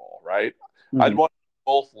Super Bowl, right? Mm-hmm. I'd want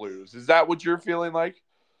both lose. Is that what you're feeling like?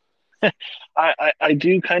 I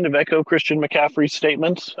do kind of echo Christian McCaffrey's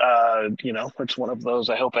statements. It's one of those,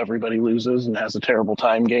 I hope everybody loses and has a terrible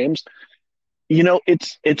time games.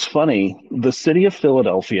 It's funny. The city of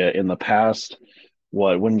Philadelphia in the past,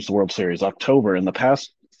 when was the World Series? October. In the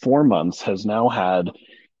past 4 months has now had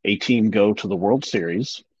a team go to the World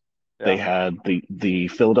Series. Yeah. They had the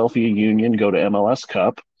Philadelphia Union go to MLS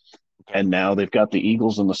Cup, and now they've got the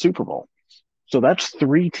Eagles in the Super Bowl. So that's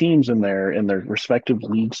 3 teams in their respective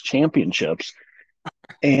leagues championships.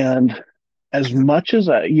 And as much as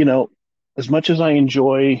I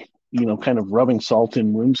enjoy, kind of rubbing salt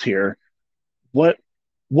in wounds here, what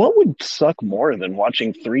would suck more than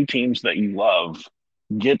watching 3 teams that you love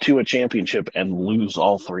get to a championship and lose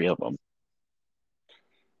all 3 of them?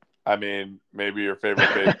 Maybe your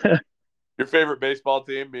favorite baseball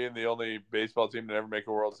team being the only baseball team to ever make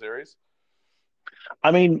a World Series.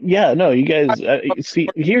 Yeah, no, you guys see.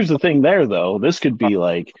 Here's the thing, there though. This could be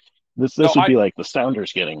like this would be like the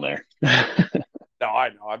Sounders getting there. No, I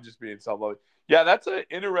know. I'm just being self-loving. Yeah, that's an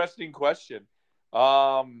interesting question.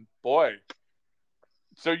 Boy.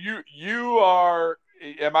 So you are.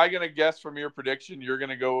 Am I going to guess from your prediction you're going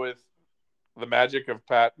to go with the magic of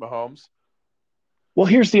Pat Mahomes? Well,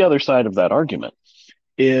 here's the other side of that argument: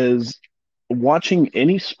 is watching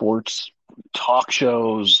any sports talk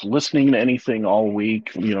shows, listening to anything all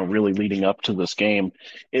week, really leading up to this game,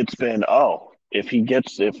 it's been, if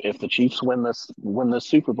the Chiefs win this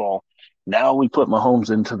Super Bowl, now we put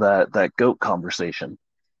Mahomes into that GOAT conversation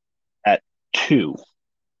at 2.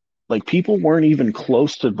 Like, people weren't even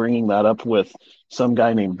close to bringing that up with some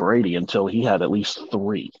guy named Brady until he had at least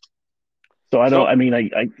 3. So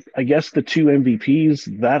I guess the 2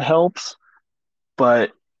 MVPs, that helps,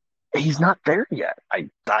 but he's not there yet. I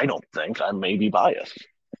don't think. I may be biased.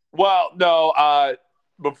 Well, no.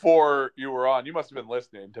 before you were on, you must have been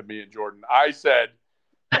listening to me and Jordan. I said,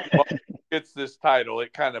 well, it's this title.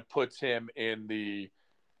 It kind of puts him in the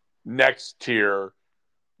next tier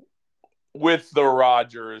with the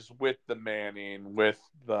Rodgers, with the Manning, with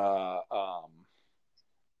the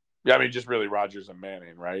just really Rodgers and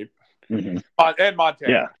Manning, right? Mm-hmm. And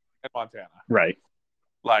Montana. Yeah. And Montana. Right.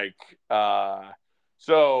 Like, but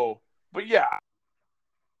yeah.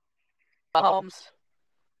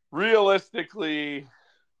 Realistically,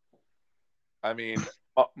 I mean,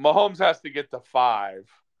 Mahomes has to get to 5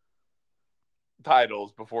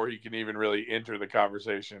 titles before he can even really enter the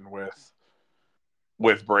conversation with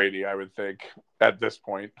Brady, I would think, at this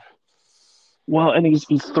point. Well, and he's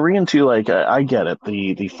 3-2. Like I get it.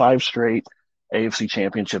 The 5 straight AFC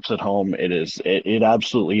championships at home. It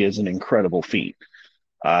absolutely is an incredible feat.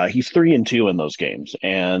 He's 3-2 in those games,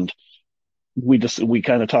 and we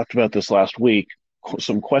kind of talked about this last week.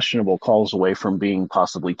 Some questionable calls away from being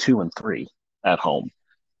possibly 2-3 at home,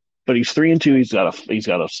 but he's 3-2. He's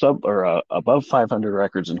got a sub or above 500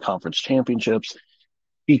 records in conference championships.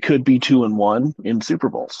 He could be 2-1 in Super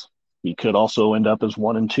Bowls. He could also end up as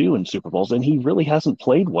 1-2 in Super Bowls, and he really hasn't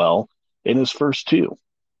played well in his first 2.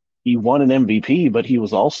 He won an MVP, but he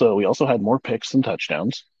also had more picks than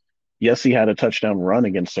touchdowns. Yes, he had a touchdown run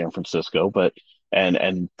against San Francisco, but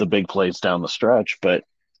and the big plays down the stretch, but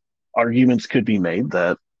arguments could be made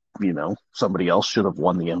that, somebody else should have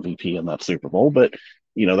won the MVP in that Super Bowl, but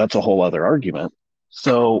that's a whole other argument.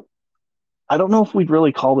 So I don't know if we'd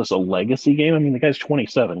really call this a legacy game. I mean, the guy's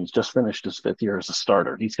 27. He's just finished his 5th year as a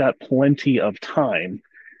starter. He's got plenty of time,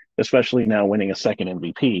 especially now winning a second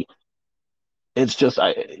MVP. It's just,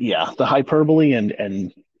 the hyperbole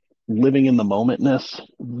and living in the momentness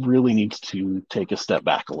really needs to take a step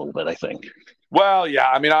back a little bit, I think. Well, yeah,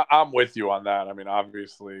 I mean, I'm with you on that. I mean,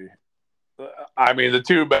 obviously, the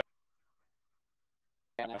two best.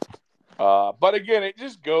 But again, it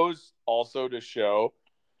just goes also to show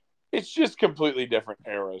it's just completely different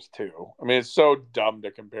eras too. I mean, it's so dumb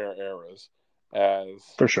to compare eras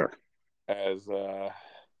for sure. As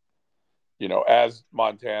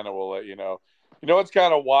Montana will let you know. You know what's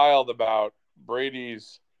kind of wild about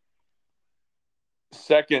Brady's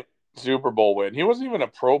second Super Bowl win? He wasn't even a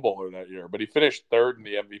Pro Bowler that year, but he finished 3rd in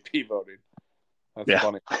the MVP voting. That's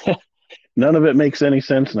funny. None of it makes any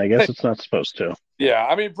sense, and I guess it's not supposed to. Yeah,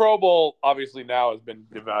 I mean, Pro Bowl obviously now has been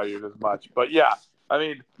devalued as much, but yeah, I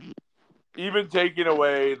mean, even taking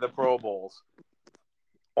away the Pro Bowls,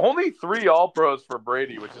 only 3 All-Pros for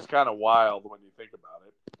Brady, which is kind of wild when you think about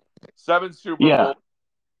it. 7 Super Bowls,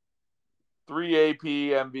 3 AP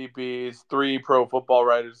MVPs, 3 Pro Football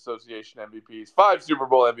Writers Association MVPs, 5 Super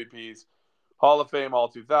Bowl MVPs, Hall of Fame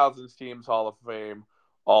All 2000s teams, Hall of Fame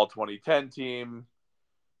All 2010 team.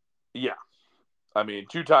 Yeah. I mean,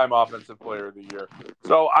 2-time Offensive Player of the Year.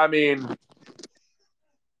 So, I mean,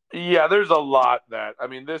 yeah, there's a lot that, I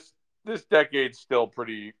mean, this decade's still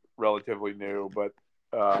pretty relatively new, but,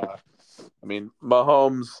 I mean,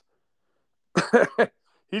 Mahomes,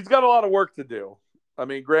 he's got a lot of work to do. I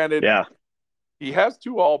mean, granted, he has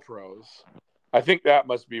 2 All-Pros. I think that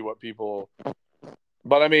must be what people,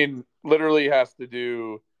 but I mean, literally has to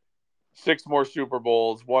do 6 more Super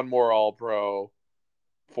Bowls, 1 more All-Pro,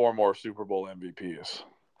 4 more Super Bowl MVPs.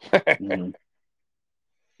 Mm-hmm.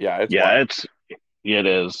 Yeah, it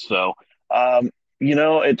is. So, I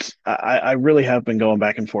really have been going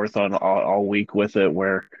back and forth on all week with it,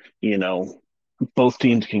 where both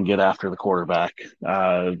teams can get after the quarterback.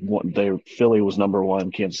 Philly was number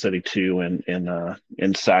 1, Kansas City 2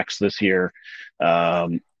 in sacks this year.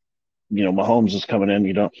 Mahomes is coming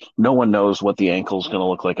in. No one knows what the ankle is going to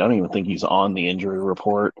look like. I don't even think he's on the injury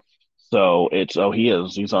report. So he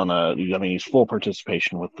is. He's on he's full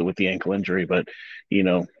participation with the ankle injury, but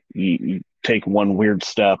you take one weird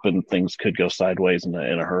step and things could go sideways in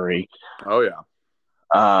a hurry. Oh yeah.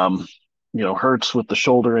 Hurts with the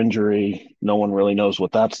shoulder injury. No one really knows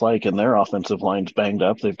what that's like, and their offensive line's banged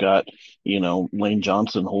up. They've got Lane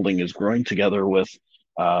Johnson holding his groin together with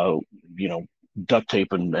duct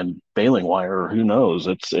tape and baling wire, or who knows.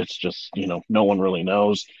 It's just no one really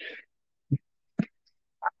knows.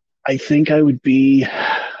 I think if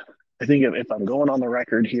I'm going on the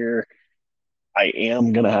record here, I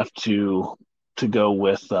am going to have to go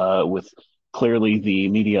with clearly the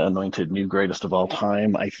media anointed new greatest of all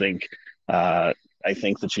time. I think the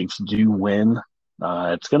Chiefs do win.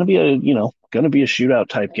 It's going to be a shootout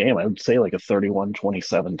type game. I would say like a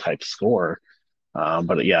 31-27 type score.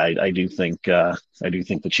 But yeah, I do think the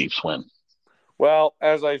Chiefs win. Well,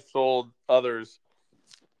 as I told others,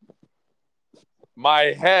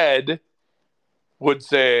 my head would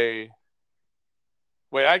say,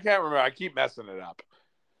 wait, I can't remember. I keep messing it up.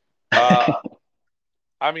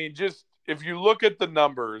 I mean, just if you look at the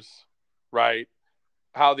numbers, right,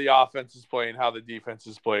 how the offense is playing, how the defense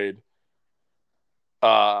is played,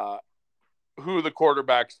 who the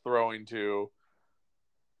quarterback's throwing to,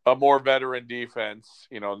 a more veteran defense,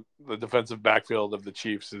 the defensive backfield of the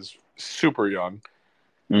Chiefs is super young.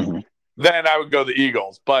 Mm-hmm. Then I would go the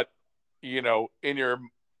Eagles. But, in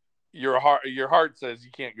your heart says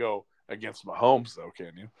you can't go against Mahomes, though,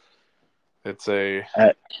 can you? It's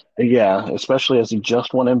yeah, especially as he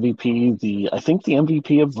just won MVP. I think the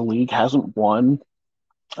MVP of the league hasn't been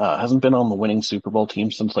on the winning Super Bowl team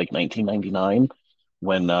since like 1999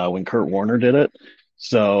 when Kurt Warner did it.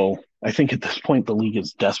 So I think at this point the league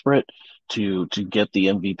is desperate to get the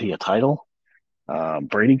MVP a title.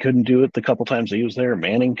 Brady couldn't do it the couple times he was there.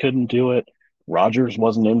 Manning couldn't do it. Rodgers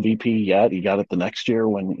wasn't MVP yet. He got it the next year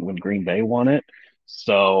when Green Bay won it.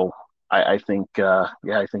 So I think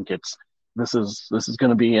I think this is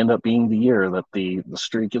going to end up being the year that the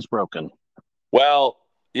streak is broken. Well,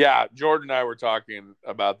 yeah, Jordan and I were talking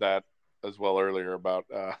about that as well earlier about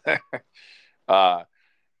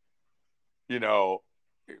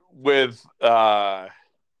with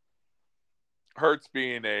Hurts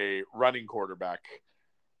being a running quarterback,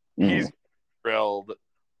 he's drilled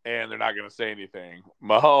and they're not going to say anything.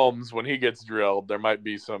 Mahomes, when he gets drilled, there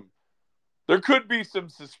could be some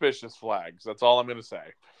suspicious flags. That's all I'm going to say.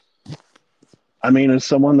 I mean, as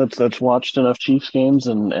someone that's watched enough Chiefs games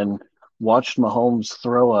and watched Mahomes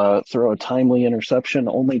throw a timely interception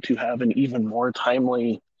only to have an even more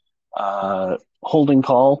timely holding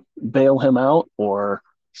call bail him out or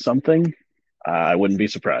something, I wouldn't be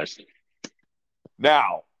surprised.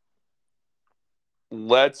 Now,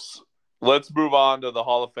 let's move on to the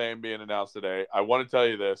Hall of Fame being announced today. I want to tell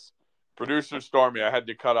you this. Producer Stormy, I had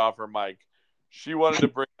to cut off her mic. She wanted to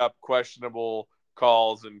bring up questionable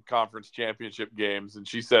calls in conference championship games, and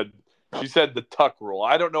she said the tuck rule.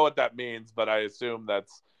 I don't know what that means, but I assume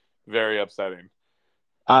that's very upsetting.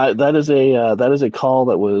 That is a call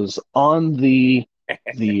that was on the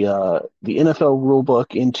NFL rule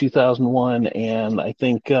book in 2001, and I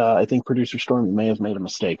think producer Stormy may have made a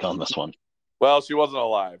mistake on this one. Well, she wasn't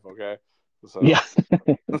alive, okay? So, yeah.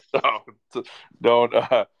 So don't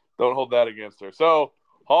hold that against her. So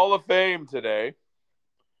Hall of Fame today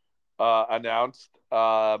announced.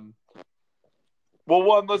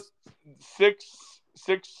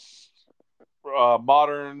 Six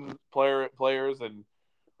modern players, and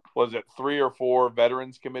was it 3 or 4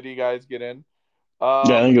 veterans committee guys get in? I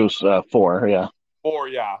think it was 4. Yeah, 4.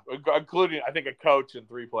 Yeah, including I think a coach and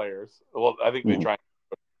 3 players. Well, I think they try.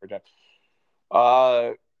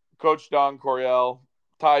 Coach Don Coryell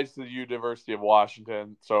ties to the University of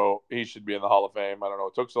Washington, so he should be in the Hall of Fame. I don't know,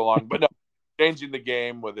 it took so long, but no, changing the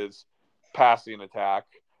game with his passing attack,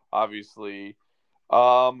 obviously.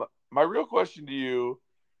 My real question to you,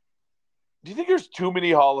 do you think there's too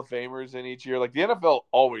many Hall of Famers in each year? Like the NFL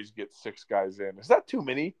always gets 6 guys in. Is that too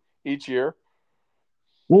many each year?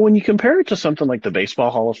 Well, when you compare it to something like the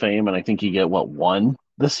Baseball Hall of Fame, and I think you get 1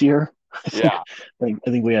 this year. Yeah. I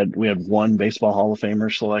think we had 1 Baseball Hall of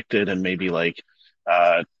Famer selected, and maybe like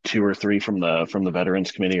 2 or 3 from the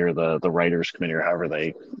Veterans Committee or the Writers Committee, or however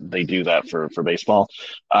they do that for baseball.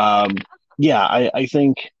 I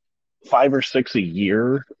think 5 or 6 a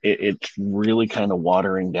year, it's really kind of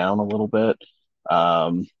watering down a little bit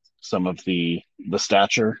some of the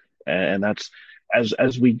stature, and that's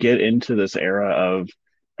as we get into this era of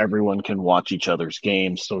everyone can watch each other's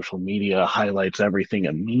games, social media highlights, everything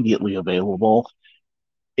immediately available.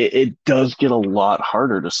 It does get a lot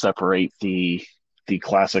harder to separate the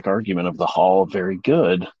classic argument of the Hall of Very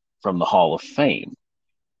Good from the Hall of Fame.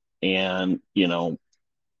 And,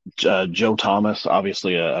 Joe Thomas,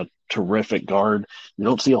 obviously a terrific guard. You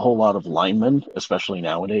don't see a whole lot of linemen, especially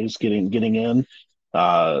nowadays, getting in.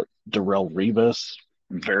 Darrelle Revis,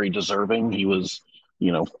 very deserving. He was,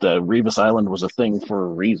 the Revis Island was a thing for a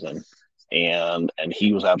reason, and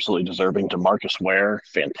he was absolutely deserving. DeMarcus Ware,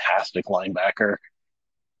 fantastic linebacker.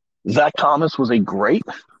 Zach Thomas was a great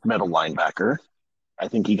middle linebacker. I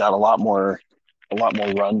think he got a lot more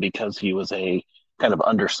run because he was a kind of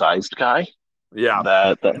undersized guy.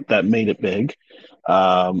 Yeah, that made it big.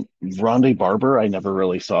 Rondé Barber, I never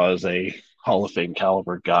really saw as a Hall of Fame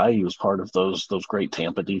caliber guy. He was part of those great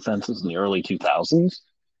Tampa defenses in the early 2000s.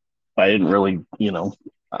 I didn't really, and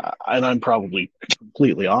I'm probably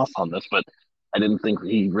completely off on this, but I didn't think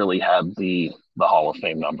he really had the Hall of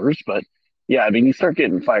Fame numbers. But yeah, I mean, you start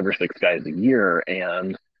getting 5 or 6 guys a year,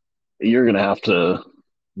 and you're going to have to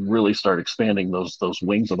really start expanding those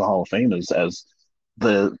wings of the Hall of Fame as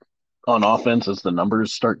the on offense, as the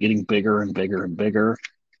numbers start getting bigger and bigger and bigger.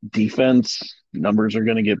 defense numbers are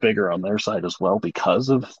going to get bigger on their side as well because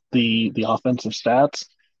of the offensive stats.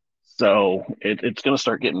 So it's going to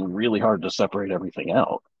start getting really hard to separate everything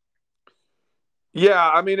out. Yeah,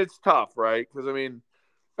 I mean it's tough, right? Because I mean,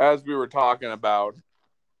 as we were talking about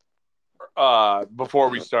before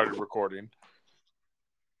we started recording,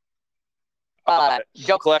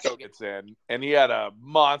 Joe Flacco gets in, and he had a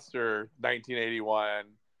monster 1981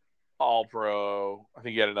 All-Pro. I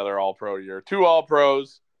think he had another All-Pro year, 2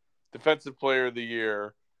 All-Pros, Defensive Player of the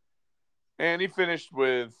Year, and he finished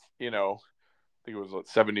with I think it was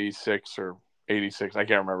 76 or 86. I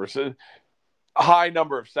can't remember. So, a high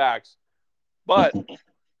number of sacks, but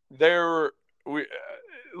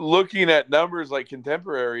looking at numbers like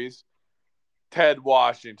contemporaries, Ted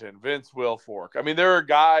Washington, Vince Wilfork. I mean, there are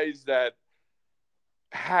guys that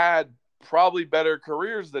had probably better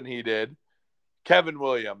careers than he did. Kevin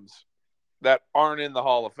Williams, that aren't in the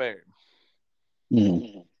Hall of Fame.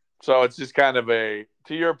 Mm-hmm. So it's just kind of to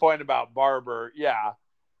your point about Barber, yeah.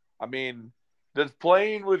 I mean, does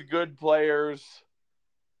playing with good players,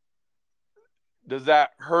 does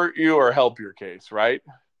that hurt you or help your case, right?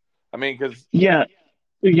 I mean, because yeah,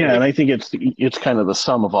 and I think it's kind of the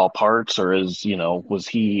sum of all parts. Or was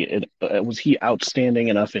he outstanding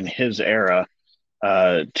enough in his era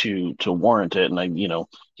to warrant it? And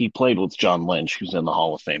he played with John Lynch, who's in the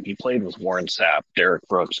Hall of Fame. He played with Warren Sapp, Derek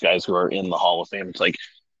Brooks, guys who are in the Hall of Fame. It's like,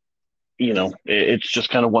 it's just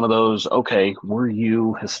kind of one of those. Okay, were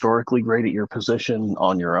you historically great at your position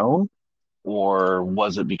on your own, or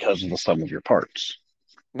was it because of the sum of your parts?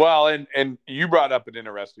 Well, and you brought up an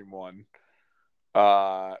interesting one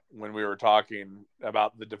when we were talking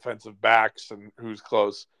about the defensive backs and who's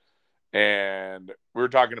close, and we were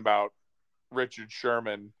talking about Richard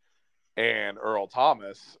Sherman and Earl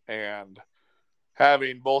Thomas, and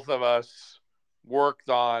having both of us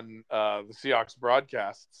worked on the Seahawks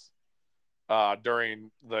broadcasts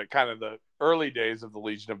during the kind of the early days of the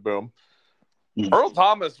Legion of Boom. Mm-hmm. Earl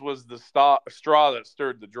Thomas was the straw that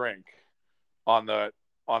stirred the drink on that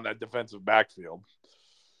defensive backfield.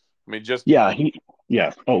 I mean, just yeah.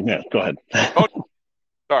 Oh yeah, go ahead. Oh,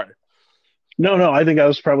 sorry. No, I think I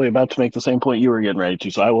was probably about to make the same point you were getting ready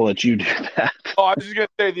to, so I will let you do that. Oh, I was just going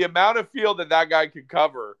to say the amount of field that guy could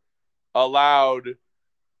cover allowed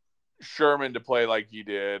Sherman to play like he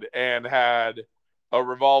did, and had a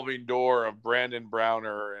revolving door of Brandon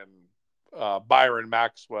Browner and Byron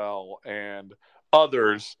Maxwell and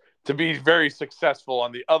others to be very successful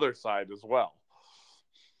on the other side as well.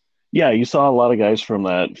 Yeah, you saw a lot of guys from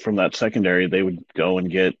that secondary. They would go and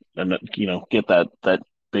get that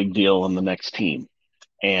big deal in the next team,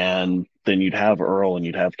 and then you'd have Earl and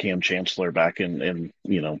you'd have Cam Chancellor back in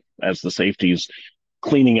as the safeties,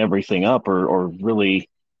 cleaning everything up or really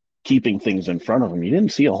keeping things in front of them. You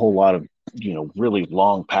didn't see a whole lot of really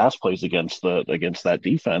long pass plays against that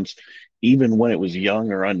defense, even when it was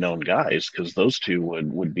young or unknown guys, because those two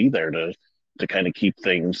would be there to kind of keep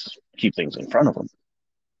things in front of them.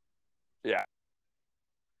 Yeah.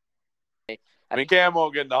 I mean, Cam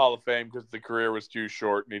won't get in the Hall of Fame because the career was too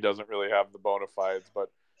short and he doesn't really have the bona fides, but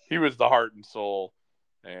he was the heart and soul.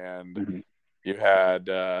 And mm-hmm. You had,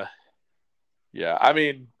 I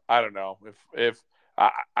mean, I don't know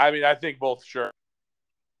I think both sure.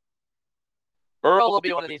 Earl will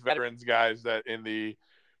be one of these veterans guys that in the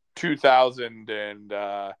 2000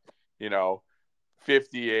 and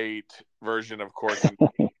 58 version of Courts and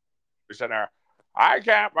Center. I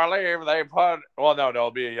can't believe they put. Well, no,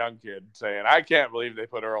 it'll be a young kid saying, "I can't believe they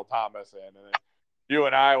put Earl Thomas in," and then you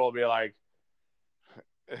and I will be like,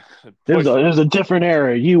 "There's a different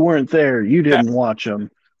era. You weren't there. You didn't watch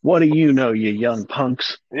them. What do you know, you young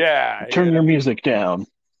punks? Yeah, turn your music down."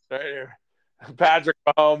 Patrick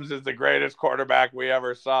Mahomes is the greatest quarterback we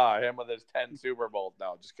ever saw. Him with his 10 Super Bowls.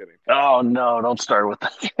 No, just kidding. Oh no, don't start with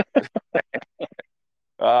that.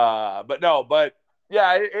 But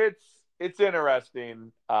yeah, it's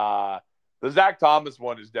interesting. The Zach Thomas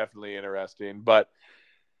one is definitely interesting, but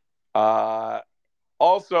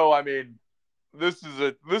also, I mean, this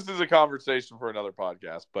is a conversation for another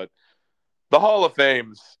podcast. But the Hall of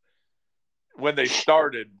Fames, when they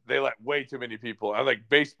started, they let way too many people. I think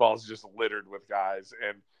baseball is just littered with guys.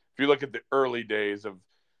 And if you look at the early days of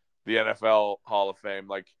the NFL Hall of Fame,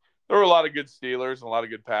 like there were a lot of good Steelers and a lot of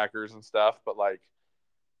good Packers and stuff, but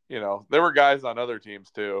there were guys on other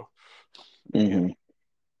teams too. Mm-hmm.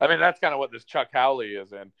 I mean, that's kind of what this Chuck Howley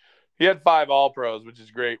is in. He had 5 All-Pros, which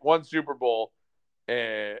is great. 1 Super Bowl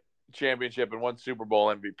championship and 1 Super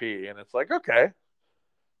Bowl MVP. And it's like, okay,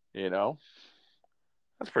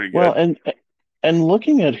 that's pretty good. Well, and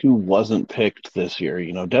looking at who wasn't picked this year,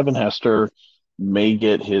 Devin Hester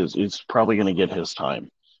is probably going to get his time.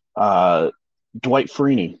 Dwight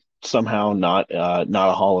Freeney, somehow not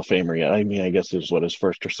a Hall of Famer yet. I mean, I guess this is what his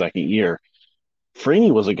first or second year.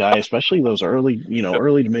 Freeney was a guy, especially those early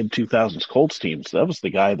to mid 2000s Colts teams. That was the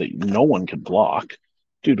guy that no one could block.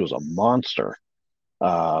 Dude was a monster.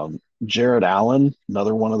 Jared Allen,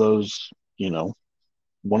 another one of those,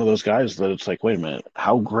 one of those guys that it's like, wait a minute,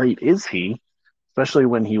 how great is he? Especially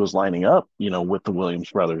when he was lining up, with the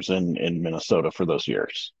Williams brothers in Minnesota for those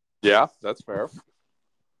years. Yeah, that's fair.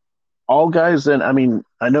 All guys, and I mean,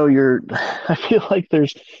 I know I feel like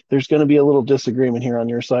there's going to be a little disagreement here on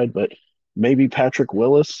your side, but maybe Patrick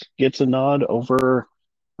Willis gets a nod over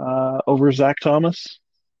Zach Thomas.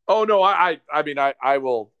 Oh no, I mean I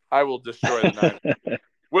will destroy the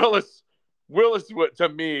Niners. Willis to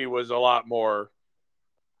me was a lot more.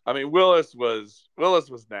 I mean, Willis was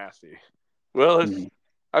nasty. I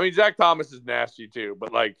mean, Zach Thomas is nasty too,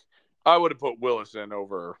 but like I would have put Willis in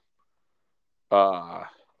over.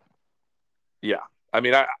 Yeah. I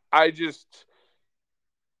mean, I just.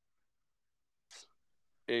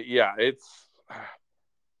 It's.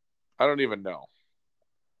 I don't even know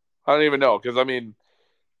because I mean,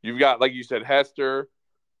 you've got, like you said, Hester,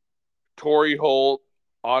 Torrey Holt,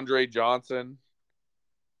 Andre Johnson,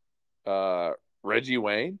 Reggie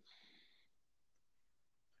Wayne.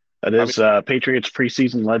 That is Patriots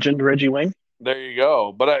preseason legend Reggie Wayne. There you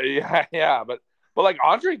go. But but like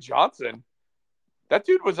Andre Johnson, that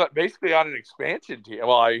dude was basically on an expansion team.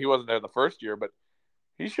 Well, he wasn't there the first year, but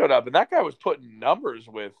he showed up, and that guy was putting numbers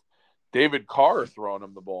with David Carr throwing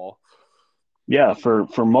him the ball. Yeah, for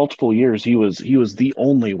multiple years, he was the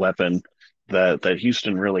only weapon that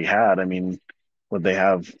Houston really had. I mean, what they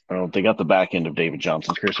have, they got the back end of David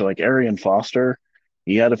Johnson's career. So like Arian Foster,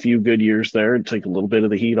 he had a few good years there to take a little bit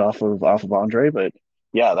of the heat off of Andre, but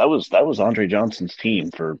yeah, that was Andre Johnson's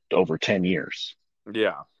team for over 10 years.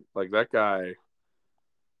 Yeah, like that guy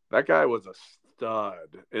was a stud.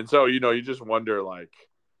 And so, you just wonder, like,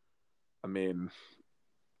 I mean,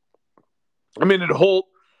 and Holt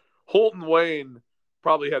and Wayne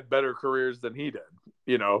probably had better careers than he did,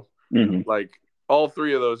 Mm-hmm. Like all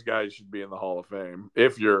three of those guys should be in the Hall of Fame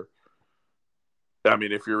if you're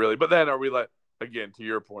really, but then again, to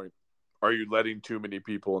your point, are you letting too many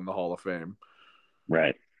people in the Hall of Fame?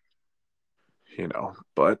 Right.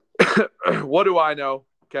 But what do I know,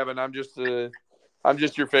 Kevin? I'm just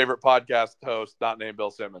your favorite podcast host, not named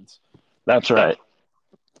Bill Simmons. That's right.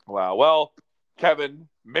 Wow. Well, Kevin,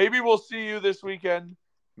 maybe we'll see you this weekend.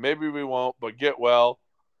 Maybe we won't, but get well.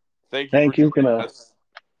 Thank you. Gonna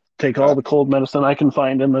take all the cold medicine I can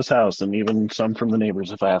find in this house, and even some from the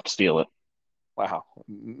neighbors if I have to steal it. Wow.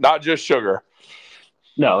 Not just sugar.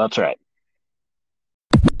 No, that's right.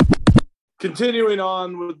 Continuing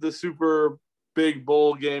on with the Super Big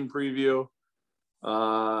Bowl game preview.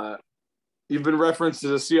 You've been referenced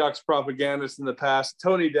as a Seahawks propagandist in the past.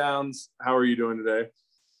 Tony Downs, how are you doing today?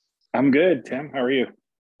 I'm good, Tim. How are you?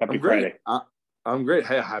 Happy Friday. I'm great.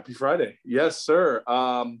 Hey, happy Friday. Yes, sir.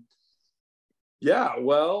 2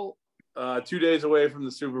 days away from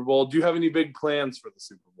the Super Bowl. Do you have any big plans for the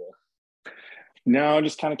Super Bowl? No,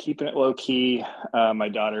 just kind of keeping it low key. My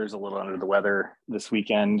daughter's a little under the weather this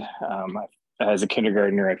weekend. As a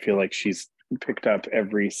kindergartner, I feel like she's picked up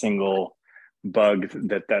every single bug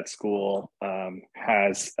that school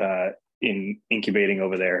has in incubating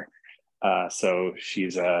over there. So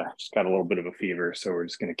she's got a little bit of a fever. So we're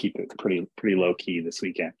just going to keep it pretty low key this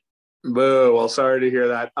weekend. Boo. Well, sorry to hear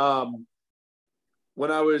that. When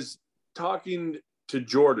I was talking to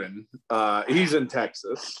Jordan, he's in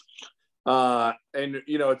Texas. And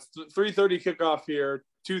it's 3:30 kickoff here,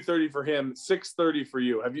 2:30 for him, 6:30 for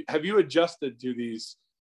you. Have you adjusted to these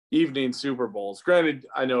evening Super Bowls? Granted,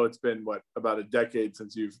 I know it's been about a decade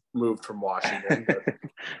since you've moved from Washington.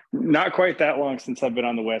 Not quite that long since I've been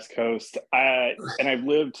on the West Coast. And I've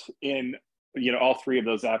lived in all three of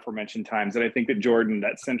those aforementioned times. And I think that Jordan,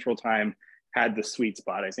 that Central Time, had the sweet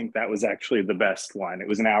spot. I think that was actually the best one. It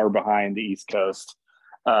was an hour behind the East Coast,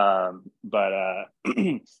 but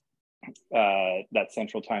that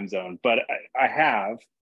Central Time zone. But I have.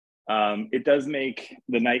 It does make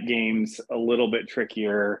the night games a little bit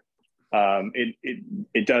trickier.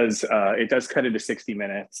 It does cut into 60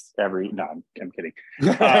 minutes every. No, I'm kidding.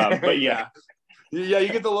 But yeah, you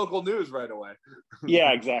get the local news right away.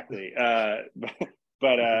 Yeah, exactly.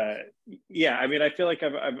 But yeah, I mean, I feel like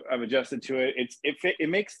I've adjusted to it. It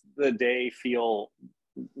makes the day feel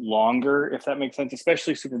longer, if that makes sense,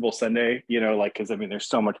 especially Super Bowl Sunday. Because I mean, there's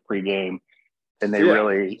so much pregame, and they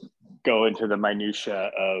really go into the minutia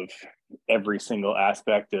of every single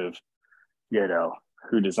aspect of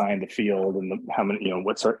who designed the field and how many,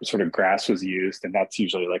 what sort of grass was used. And that's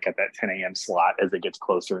usually like at that 10 a.m. slot as it gets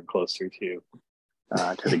closer and closer to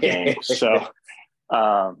the game. So,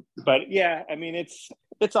 but yeah, I mean,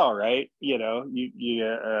 it's all right.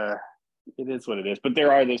 It is what it is. But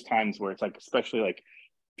there are those times where it's like, especially like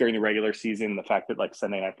during the regular season, the fact that like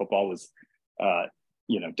Sunday Night Football was,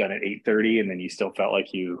 done at 8:30, and then you still felt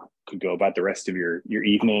like you could go about the rest of your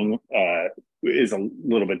evening is a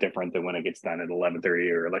little bit different than when it gets done at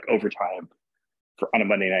 11:30 or like overtime on a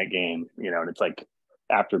Monday night game, and it's like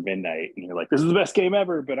after midnight and you're like, this is the best game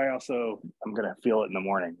ever, but I'm going to feel it in the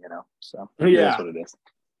morning, so that's what it is.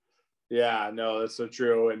 Yeah, no, that's so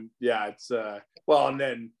true. And yeah, it's and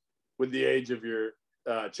then with the age of your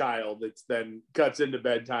child, it's then cuts into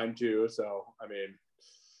bedtime too. So, I mean,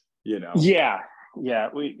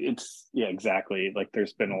 exactly. Like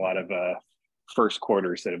there's been a lot of first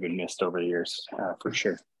quarters that have been missed over the years, for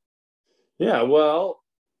sure. Yeah, well,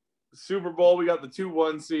 Super Bowl, we got the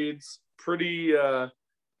 2-1 seeds, pretty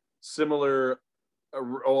similar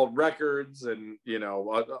records and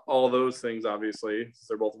all those things. Obviously,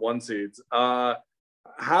 they're both 1 seeds.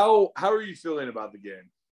 How are you feeling about the game?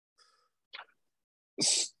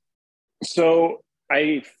 So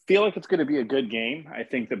I feel like it's going to be a good game. I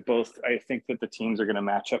think that the teams are going to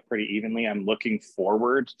match up pretty evenly. I'm looking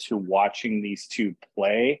forward to watching these two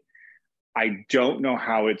play. I don't know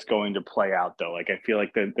how it's going to play out though. Like I feel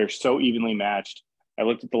like they're so evenly matched. I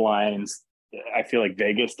looked at the lines. I feel like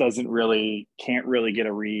Vegas can't really get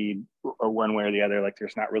a read or one way or the other. Like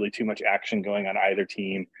there's not really too much action going on either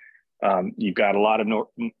team. You've got a lot of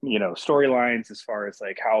storylines as far as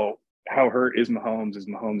like how hurt is Mahomes? Is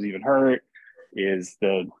Mahomes even hurt? Is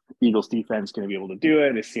the Eagles defense going to be able to do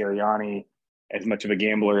it? Is Sirianni as much of a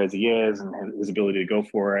gambler as he is and his ability to go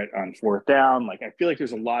for it on 4th down? Like, I feel like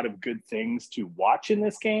there's a lot of good things to watch in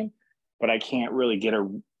this game, but I can't really get a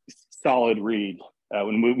solid read.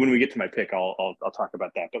 When we get to my pick, I'll talk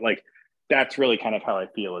about that. But like, that's really kind of how I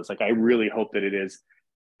feel. Is like, I really hope that it is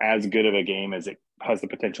as good of a game as it has the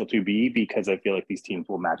potential to be, because I feel like these teams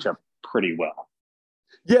will match up pretty well.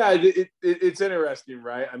 Yeah, it's interesting,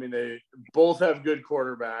 right? I mean, they both have good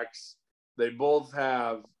quarterbacks. They both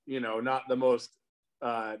have, not the most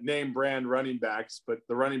name brand running backs, but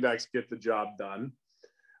the running backs get the job done.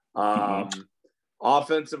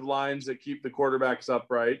 Offensive lines that keep the quarterbacks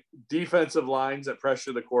upright, defensive lines that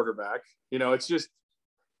pressure the quarterback. It's just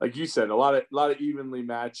like you said, a lot of evenly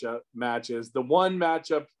matches. The one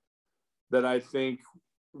matchup that I think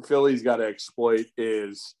Philly's got to exploit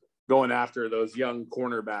is going after those young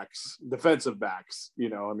cornerbacks, defensive backs.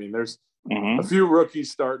 I mean, there's a few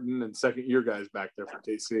rookies starting and second-year guys back there for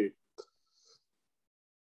KC.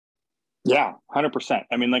 Yeah, 100%.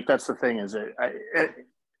 I mean, like that's the thing is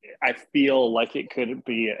I feel like it could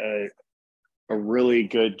be a really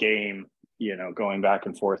good game, going back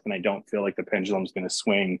and forth, and I don't feel like the pendulum's going to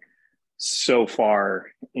swing so far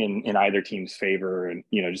in either team's favor, and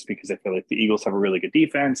just because I feel like the Eagles have a really good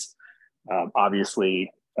defense.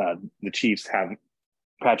 Obviously, the Chiefs have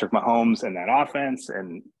Patrick Mahomes and that offense,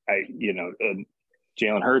 and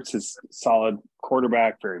Jalen Hurts is solid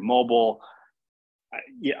quarterback, very mobile.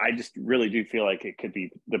 I just really do feel like it could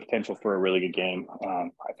be the potential for a really good game.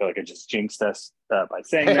 I feel like I just jinxed us by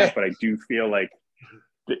saying that, but I do feel like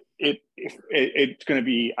it's going to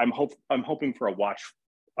be. I'm hoping for a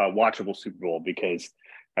watchable Super Bowl, because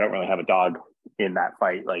I don't really have a dog in that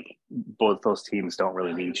fight. Like both those teams don't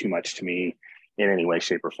really mean too much to me in any way,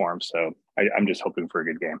 shape, or form. So I'm just hoping for a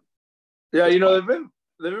good game. Yeah, they've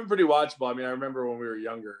been pretty watchable. I mean, I remember when we were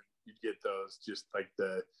younger, you'd get those just like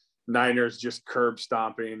the Niners just curb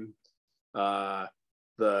stomping the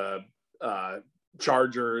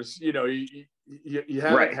Chargers. You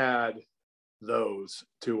haven't had those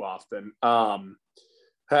too often.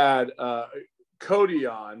 Had Cody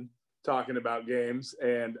on talking about games,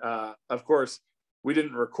 and of course we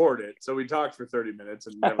didn't record it, so we talked for 30 minutes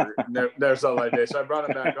and never saw the light of day. So I brought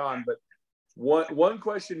him back on. But one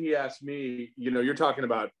question he asked me, you're talking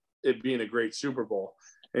about it being a great Super Bowl,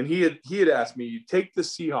 and he had asked me, you take the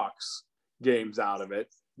Seahawks games out of it,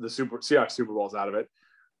 the Seahawks Super Bowls out of it,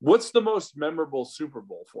 what's the most memorable Super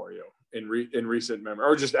Bowl for you in recent memory,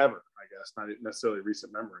 or just ever? I guess not necessarily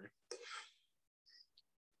recent memory.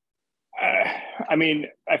 I mean,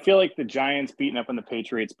 I feel like the Giants beating up on the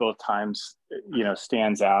Patriots both times,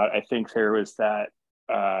 stands out. I think there was that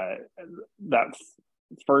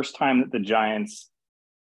first time that the Giants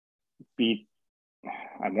beat,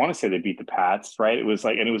 I want to say they beat the Pats, right? It was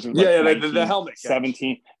like, and it was the helmet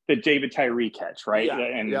 17, the David Tyree catch, right?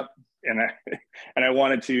 Yeah, and I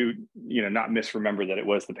wanted to, not misremember that it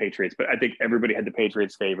was the Patriots, but I think everybody had the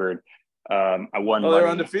Patriots favored. I won. Oh, they're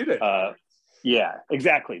undefeated. Yeah,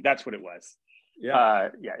 exactly. That's what it was. Yeah.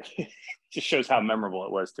 Yeah. Just shows how memorable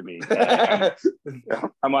it was to me.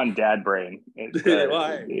 I'm on dad brain.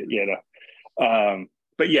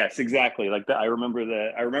 But yes, exactly. Like I remember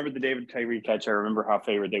the David Tyree catch. I remember how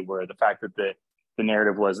favored they were. The fact that the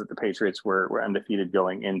narrative was that the Patriots were undefeated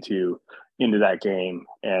going into that game,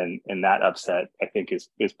 and that upset, I think, is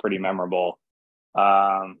pretty memorable.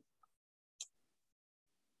 Yeah,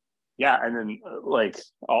 and then like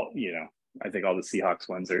all, I think all the Seahawks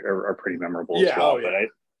ones are pretty memorable as well. But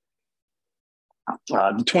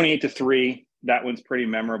the 28-3, that one's pretty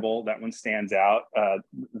memorable. That one stands out.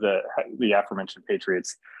 The aforementioned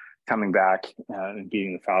Patriots coming back and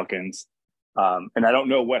beating the Falcons. And I don't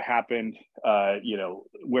know what happened, how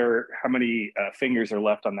many fingers are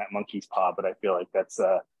left on that monkey's paw, but I feel like that's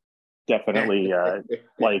definitely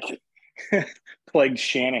like plagued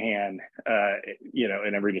Shanahan,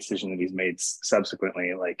 in every decision that he's made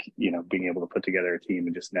subsequently, like, being able to put together a team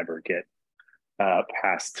and just never get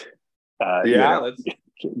past,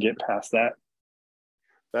 get past that.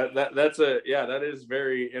 That is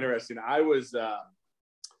very interesting. I was,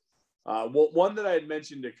 one that I had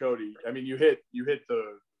mentioned to Cody. I mean, you hit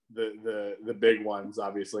the big ones,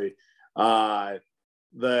 obviously. I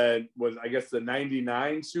guess the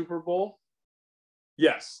 99 Super Bowl.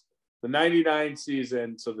 Yes. The 99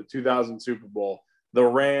 season, so the 2000 Super Bowl, the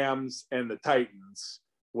Rams and the Titans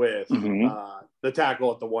with the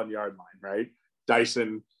tackle at the 1 yard line, right?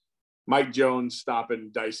 Dyson, Mike Jones stopping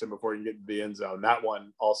Dyson before he can get into the end zone. That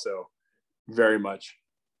one also very much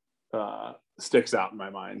sticks out in my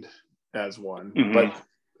mind as one.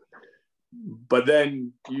 But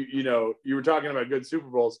then, you were talking about good Super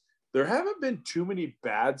Bowls. There haven't been too many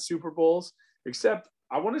bad Super Bowls, except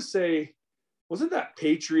I want to say, wasn't that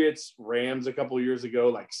Patriots Rams a couple of years ago,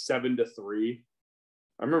 like 7-3?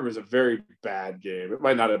 I remember it was a very bad game. It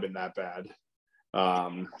might not have been that bad.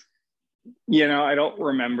 I don't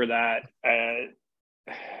remember that. I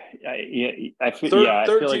feel like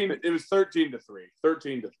it was 13-3.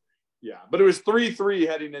 13-3. Yeah, but it was 3-3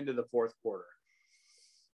 heading into the fourth quarter.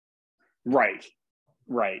 Right.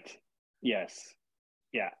 Yes.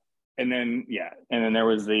 Yeah. And then there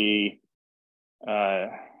was the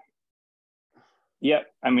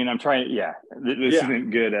I mean, I'm trying. Yeah, this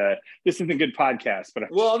isn't good. This isn't a good podcast, but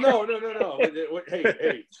no.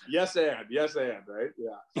 Hey, yes, and right?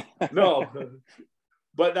 Yeah, no,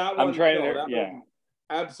 but that one. I'm trying one,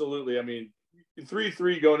 absolutely. I mean,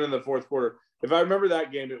 3-3 going in the fourth quarter. If I remember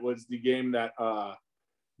that game, it was the game that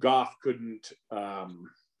Goff couldn't. That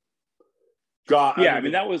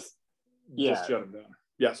was just shut him down.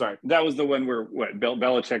 Yeah, sorry. That was the one where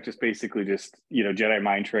Belichick just basically Jedi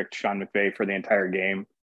mind tricked Sean McVay for the entire game,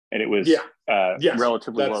 and it was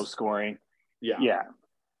relatively low scoring. Yeah.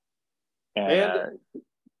 And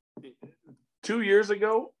 2 years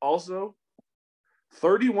ago, also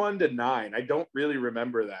 31-9. I don't really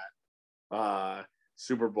remember that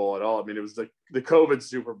Super Bowl at all. I mean, it was the COVID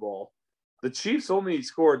Super Bowl. The Chiefs only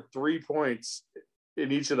scored 3 points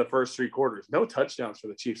in each of the first three quarters. No touchdowns for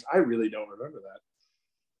the Chiefs. I really don't remember that.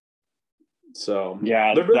 So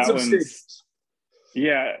there've been some stages.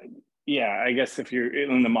 I guess if you're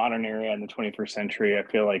in the modern era in the 21st century, I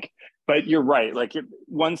feel like, but you're right. Like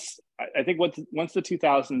once the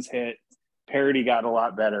 2000s hit, parity got a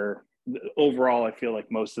lot better. Overall, I feel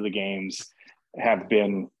like most of the games have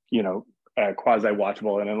been, quasi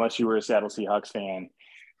watchable. And unless you were a Seattle Seahawks fan,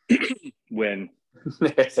 when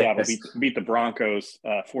Seattle beat the Broncos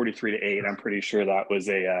 43-8, I'm pretty sure that was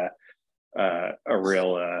a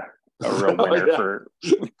real winner for.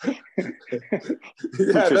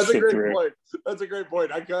 That's a great point. That's a great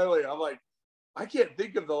point. I'm like, I can't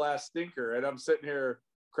think of the last stinker, and I'm sitting here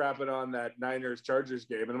crapping on that Niners Chargers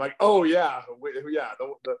game, and I'm like, oh yeah,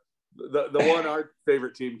 the one our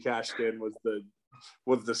favorite team cashed in was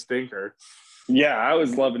the stinker. Yeah, I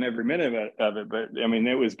was loving every minute of it, but I mean,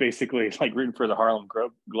 it was basically like rooting for the Harlem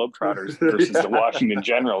Globetrotters versus the Washington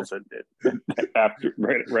Generals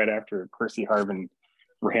right after Percy Harvin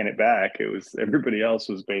ran it back. It was everybody else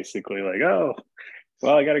was basically like, oh,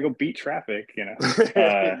 well, I got to go beat traffic,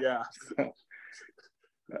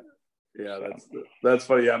 That's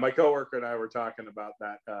funny. Yeah, my coworker and I were talking about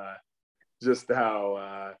that, just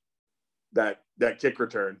how that kick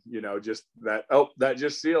return, just that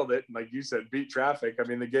just sealed it. And like you said, beat traffic. I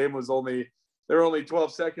mean, the game was there were only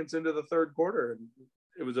 12 seconds into the third quarter, and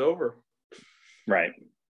it was over. Right.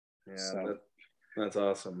 Yeah, that's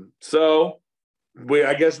awesome. So.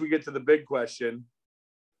 I guess we get to the big question.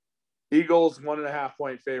 Eagles 1.5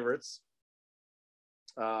 point favorites.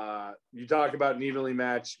 You talk about an evenly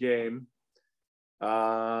matched game.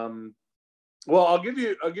 Well, I'll give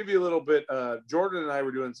you a little bit. Jordan and I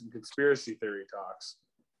were doing some conspiracy theory talks.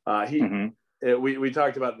 We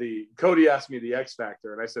talked about Cody asked me the X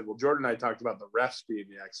Factor, and I said, well, Jordan and I talked about the refs being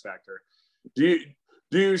the X Factor. Do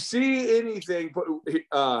you see anything?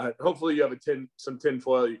 Hopefully, you have some tin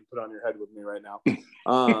foil you can put on your head with me right now.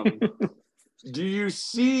 Do you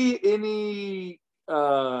see any?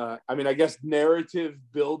 I guess narrative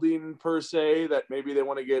building per se that maybe they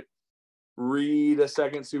want to get Reed a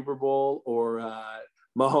second Super Bowl or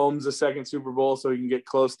Mahomes a second Super Bowl so he can get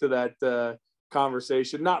close to that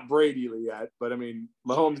conversation. Not Brady yet, but I mean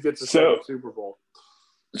Mahomes gets a second Super Bowl.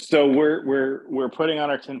 So we're putting on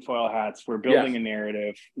our tinfoil hats. We're building a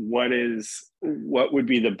narrative. What would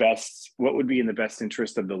be in the best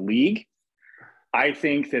interest of the league? I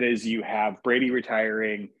think that as you have Brady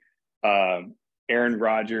retiring, Aaron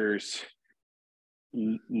Rodgers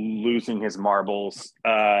losing his marbles,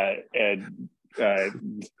 and I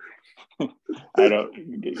don't.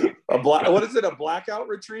 What is it? A blackout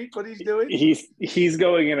retreat? What he's doing? He's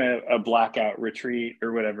going in a blackout retreat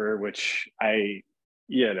or whatever. Which I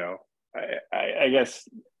guess,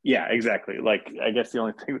 yeah, exactly. Like, I guess the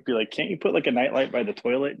only thing would be like, can't you put like a nightlight by the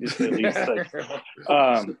toilet just to at least like,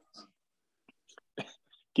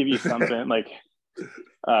 give you something like.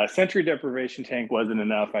 Sensory deprivation tank wasn't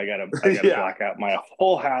enough. I gotta black out my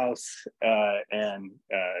whole house and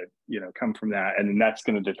come from that, and then that's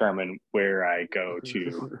going to determine where I go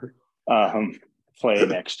to play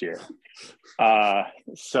next year.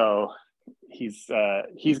 So he's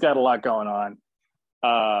got a lot going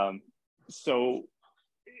on. So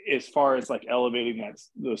as far as like elevating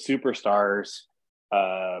those superstars,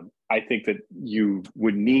 I think that you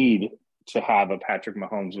would need to have a Patrick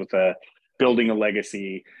Mahomes with building a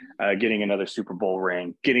legacy, getting another Super Bowl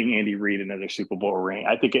ring, getting Andy Reid another Super Bowl ring.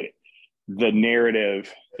 I think the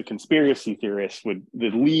narrative, the conspiracy theorists the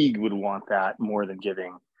league would want that more than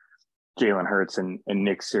giving Jalen Hurts and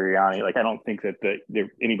Nick Sirianni. Like, I don't think that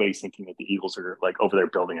anybody's thinking that the Eagles are like over there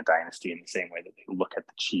building a dynasty in the same way that they look at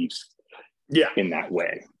the Chiefs. Yeah, in that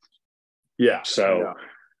way. Yeah. So.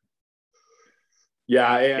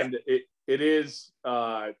 Yeah, and it is.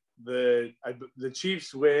 The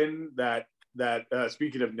Chiefs win that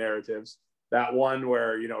speaking of narratives, that one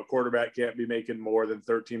where a quarterback can't be making more than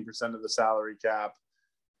 13% of the salary cap,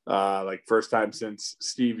 like first time since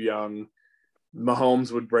Steve Young.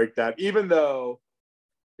 Mahomes would break that, even though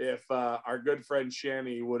if our good friend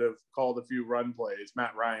Shanny would have called a few run plays,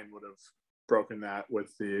 Matt Ryan would have broken that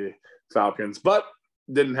with the Falcons, but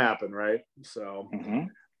didn't happen, right? So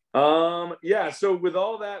so with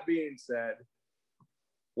all that being said,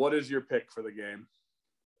 what is your pick for the game?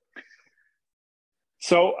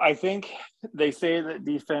 So I think they say that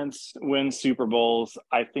defense wins Super Bowls.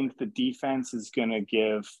 I think the defense is going to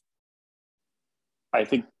give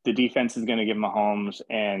Mahomes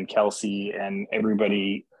and Kelsey and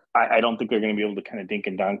everybody. I don't think they're going to be able to kind of dink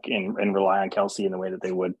and dunk and rely on Kelsey in the way that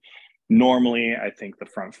they would normally. I think the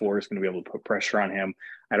front four is going to be able to put pressure on him.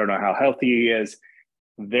 I don't know how healthy he is.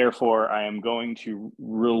 Therefore, I am going to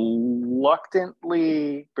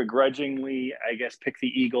reluctantly, begrudgingly, I guess, pick the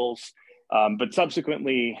Eagles. But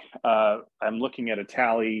subsequently, I'm looking at a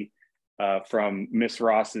tally from Miss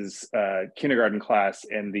Ross's kindergarten class,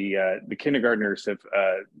 and the kindergartners have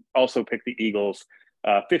also picked the Eagles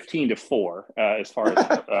 15-4 as far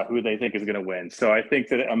as who they think is going to win. So I think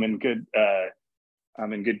that I'm in good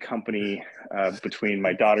company between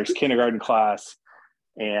my daughter's kindergarten class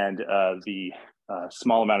and the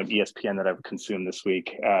small amount of ESPN that I've consumed this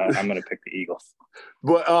week. I'm going to pick the Eagles.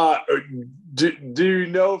 But do you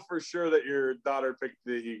know for sure that your daughter picked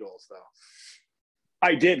the Eagles, though?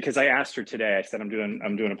 I did, because I asked her today. I said I'm doing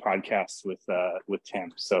a podcast with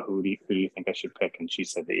Tim. So who do you think I should pick? And she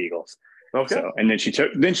said the Eagles. Okay. So, and then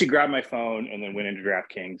she grabbed my phone and then went into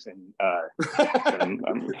DraftKings and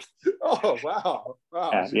oh wow.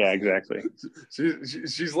 Yeah, exactly.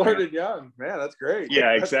 She's learning young, man. That's great.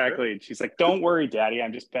 Yeah, exactly. Great. She's like, "Don't worry, Daddy.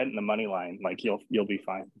 I'm just betting the money line. Like you'll be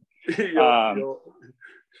fine."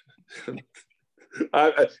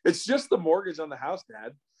 It's just the mortgage on the house,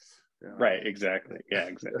 Dad. Yeah. Right. Exactly. Yeah.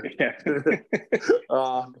 Exactly. Yeah.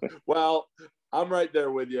 Well, I'm right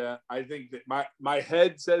there with you. I think that my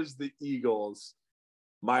head says the Eagles.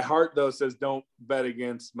 My heart, though, says don't bet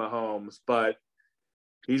against Mahomes, but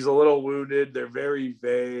he's a little wounded. They're very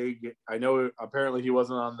vague. I know apparently he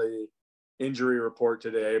wasn't on the injury report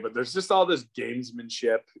today, but there's just all this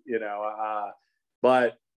gamesmanship,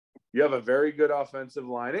 but you have a very good offensive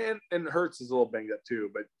line, and Hurts is a little banged up too,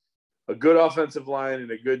 but a good offensive line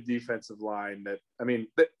and a good defensive line the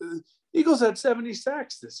Eagles had 70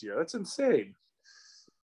 sacks this year. That's insane.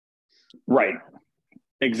 Right.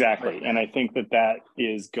 Exactly. And I think that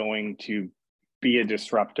is going to be a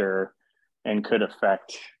disruptor and could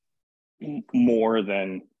affect more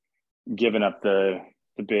than giving up the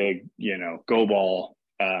big, go ball.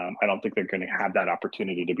 I don't think they're going to have that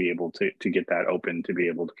opportunity to be able to get that open, to be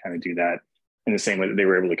able to kind of do that in the same way that they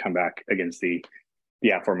were able to come back against the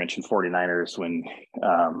aforementioned 49ers when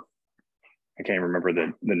I can't remember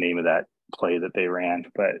the name of that play that they ran,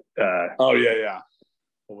 but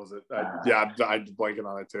what was it? I'm blanking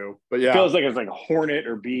on it too. But yeah, it feels like it's like a Hornet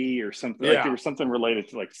or Bee or something. Yeah. Like there was something related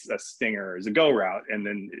to like a stinger as a go route, and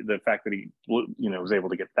then the fact that he was able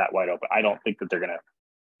to get that wide open. I don't think that they're going to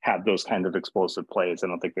have those kind of explosive plays. I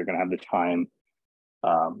don't think they're going to have the time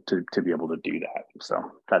to be able to do that. So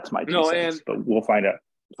that's my 2 cents. But we'll find out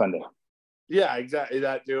Sunday. Yeah, exactly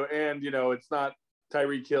that too. And it's not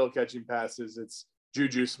Tyreek Hill catching passes; it's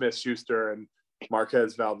Juju Smith-Schuster and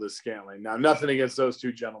Marquez Valdez-Scantling. Now, nothing against those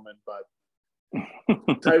two gentlemen, but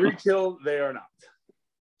Tyreek Hill, they are not.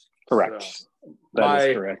 Correct. So, that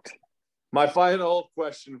is correct. My final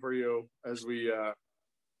question for you, as we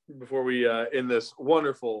before we end this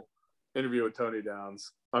wonderful interview with Tony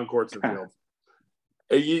Downs on Courts and Fields,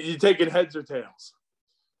 you taking heads or tails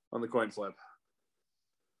on the coin flip?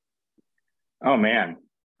 Oh man.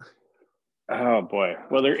 Oh boy.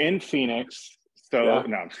 Well, they're in Phoenix. So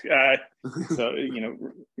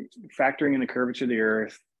factoring in the curvature of the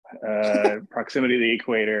Earth, proximity to the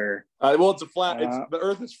equator. Well, it's a flat. The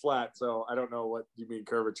Earth is flat, so I don't know what you mean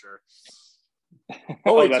curvature.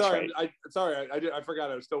 Oh, wait, that's sorry. right. I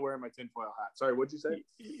forgot. I was still wearing my tinfoil hat. Sorry, what'd you say?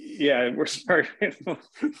 Yeah, we're sorry.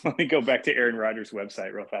 Let me go back to Aaron Rodgers'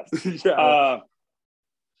 website real fast. Yeah.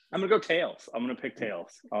 I'm gonna go tails. I'm gonna pick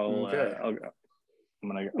tails. I'll go.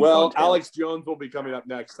 Well, Alex Jones will be coming up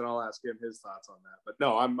next, and I'll ask him his thoughts on that. But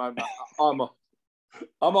no, I'm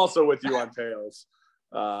also with you on tails.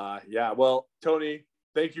 Yeah. Well, Tony,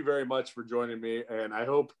 thank you very much for joining me, and I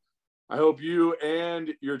hope you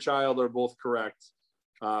and your child are both correct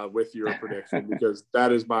with your prediction, because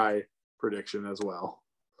that is my prediction as well.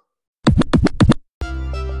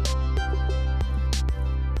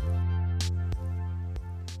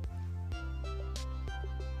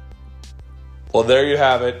 Well, there you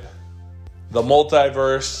have it. The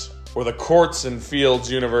multiverse, or the Courts and Fields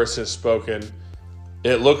universe, has spoken.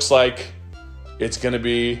 It looks like it's going to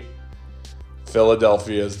be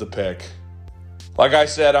Philadelphia as the pick. Like I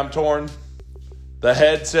said, I'm torn. The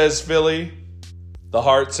head says Philly. The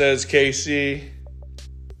heart says KC.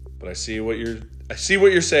 But I see what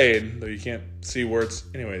you're saying, though you can't see words.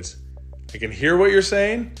 Anyways, I can hear what you're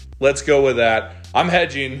saying. Let's go with that. I'm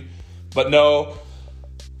hedging, but no.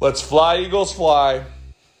 Let's fly, Eagles, fly.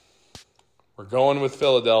 We're going with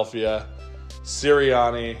Philadelphia.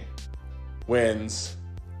 Sirianni wins.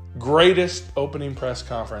 Greatest opening press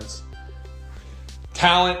conference.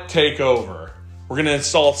 Talent takeover. We're going to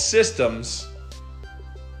install systems.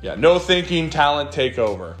 Yeah, no thinking, talent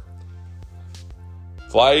takeover.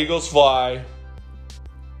 Fly, Eagles, fly.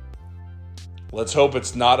 Let's hope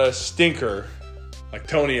it's not a stinker like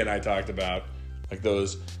Tony and I talked about. Like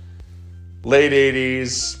those late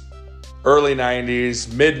 80s, early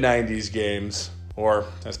 90s, mid 90s games, or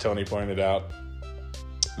as Tony pointed out,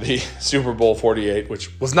 the Super Bowl 48,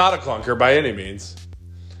 which was not a clunker by any means.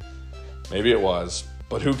 Maybe it was,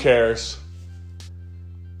 but who cares?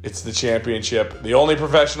 It's the championship, the only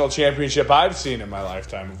professional championship I've seen in my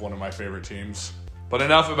lifetime of one of my favorite teams. But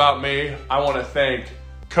enough about me. I want to thank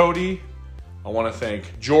Cody. I want to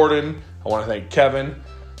thank Jordan. I want to thank Kevin.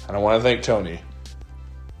 And I want to thank Tony.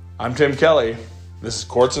 I'm Tim Kelly. This is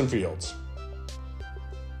Courts and Fields.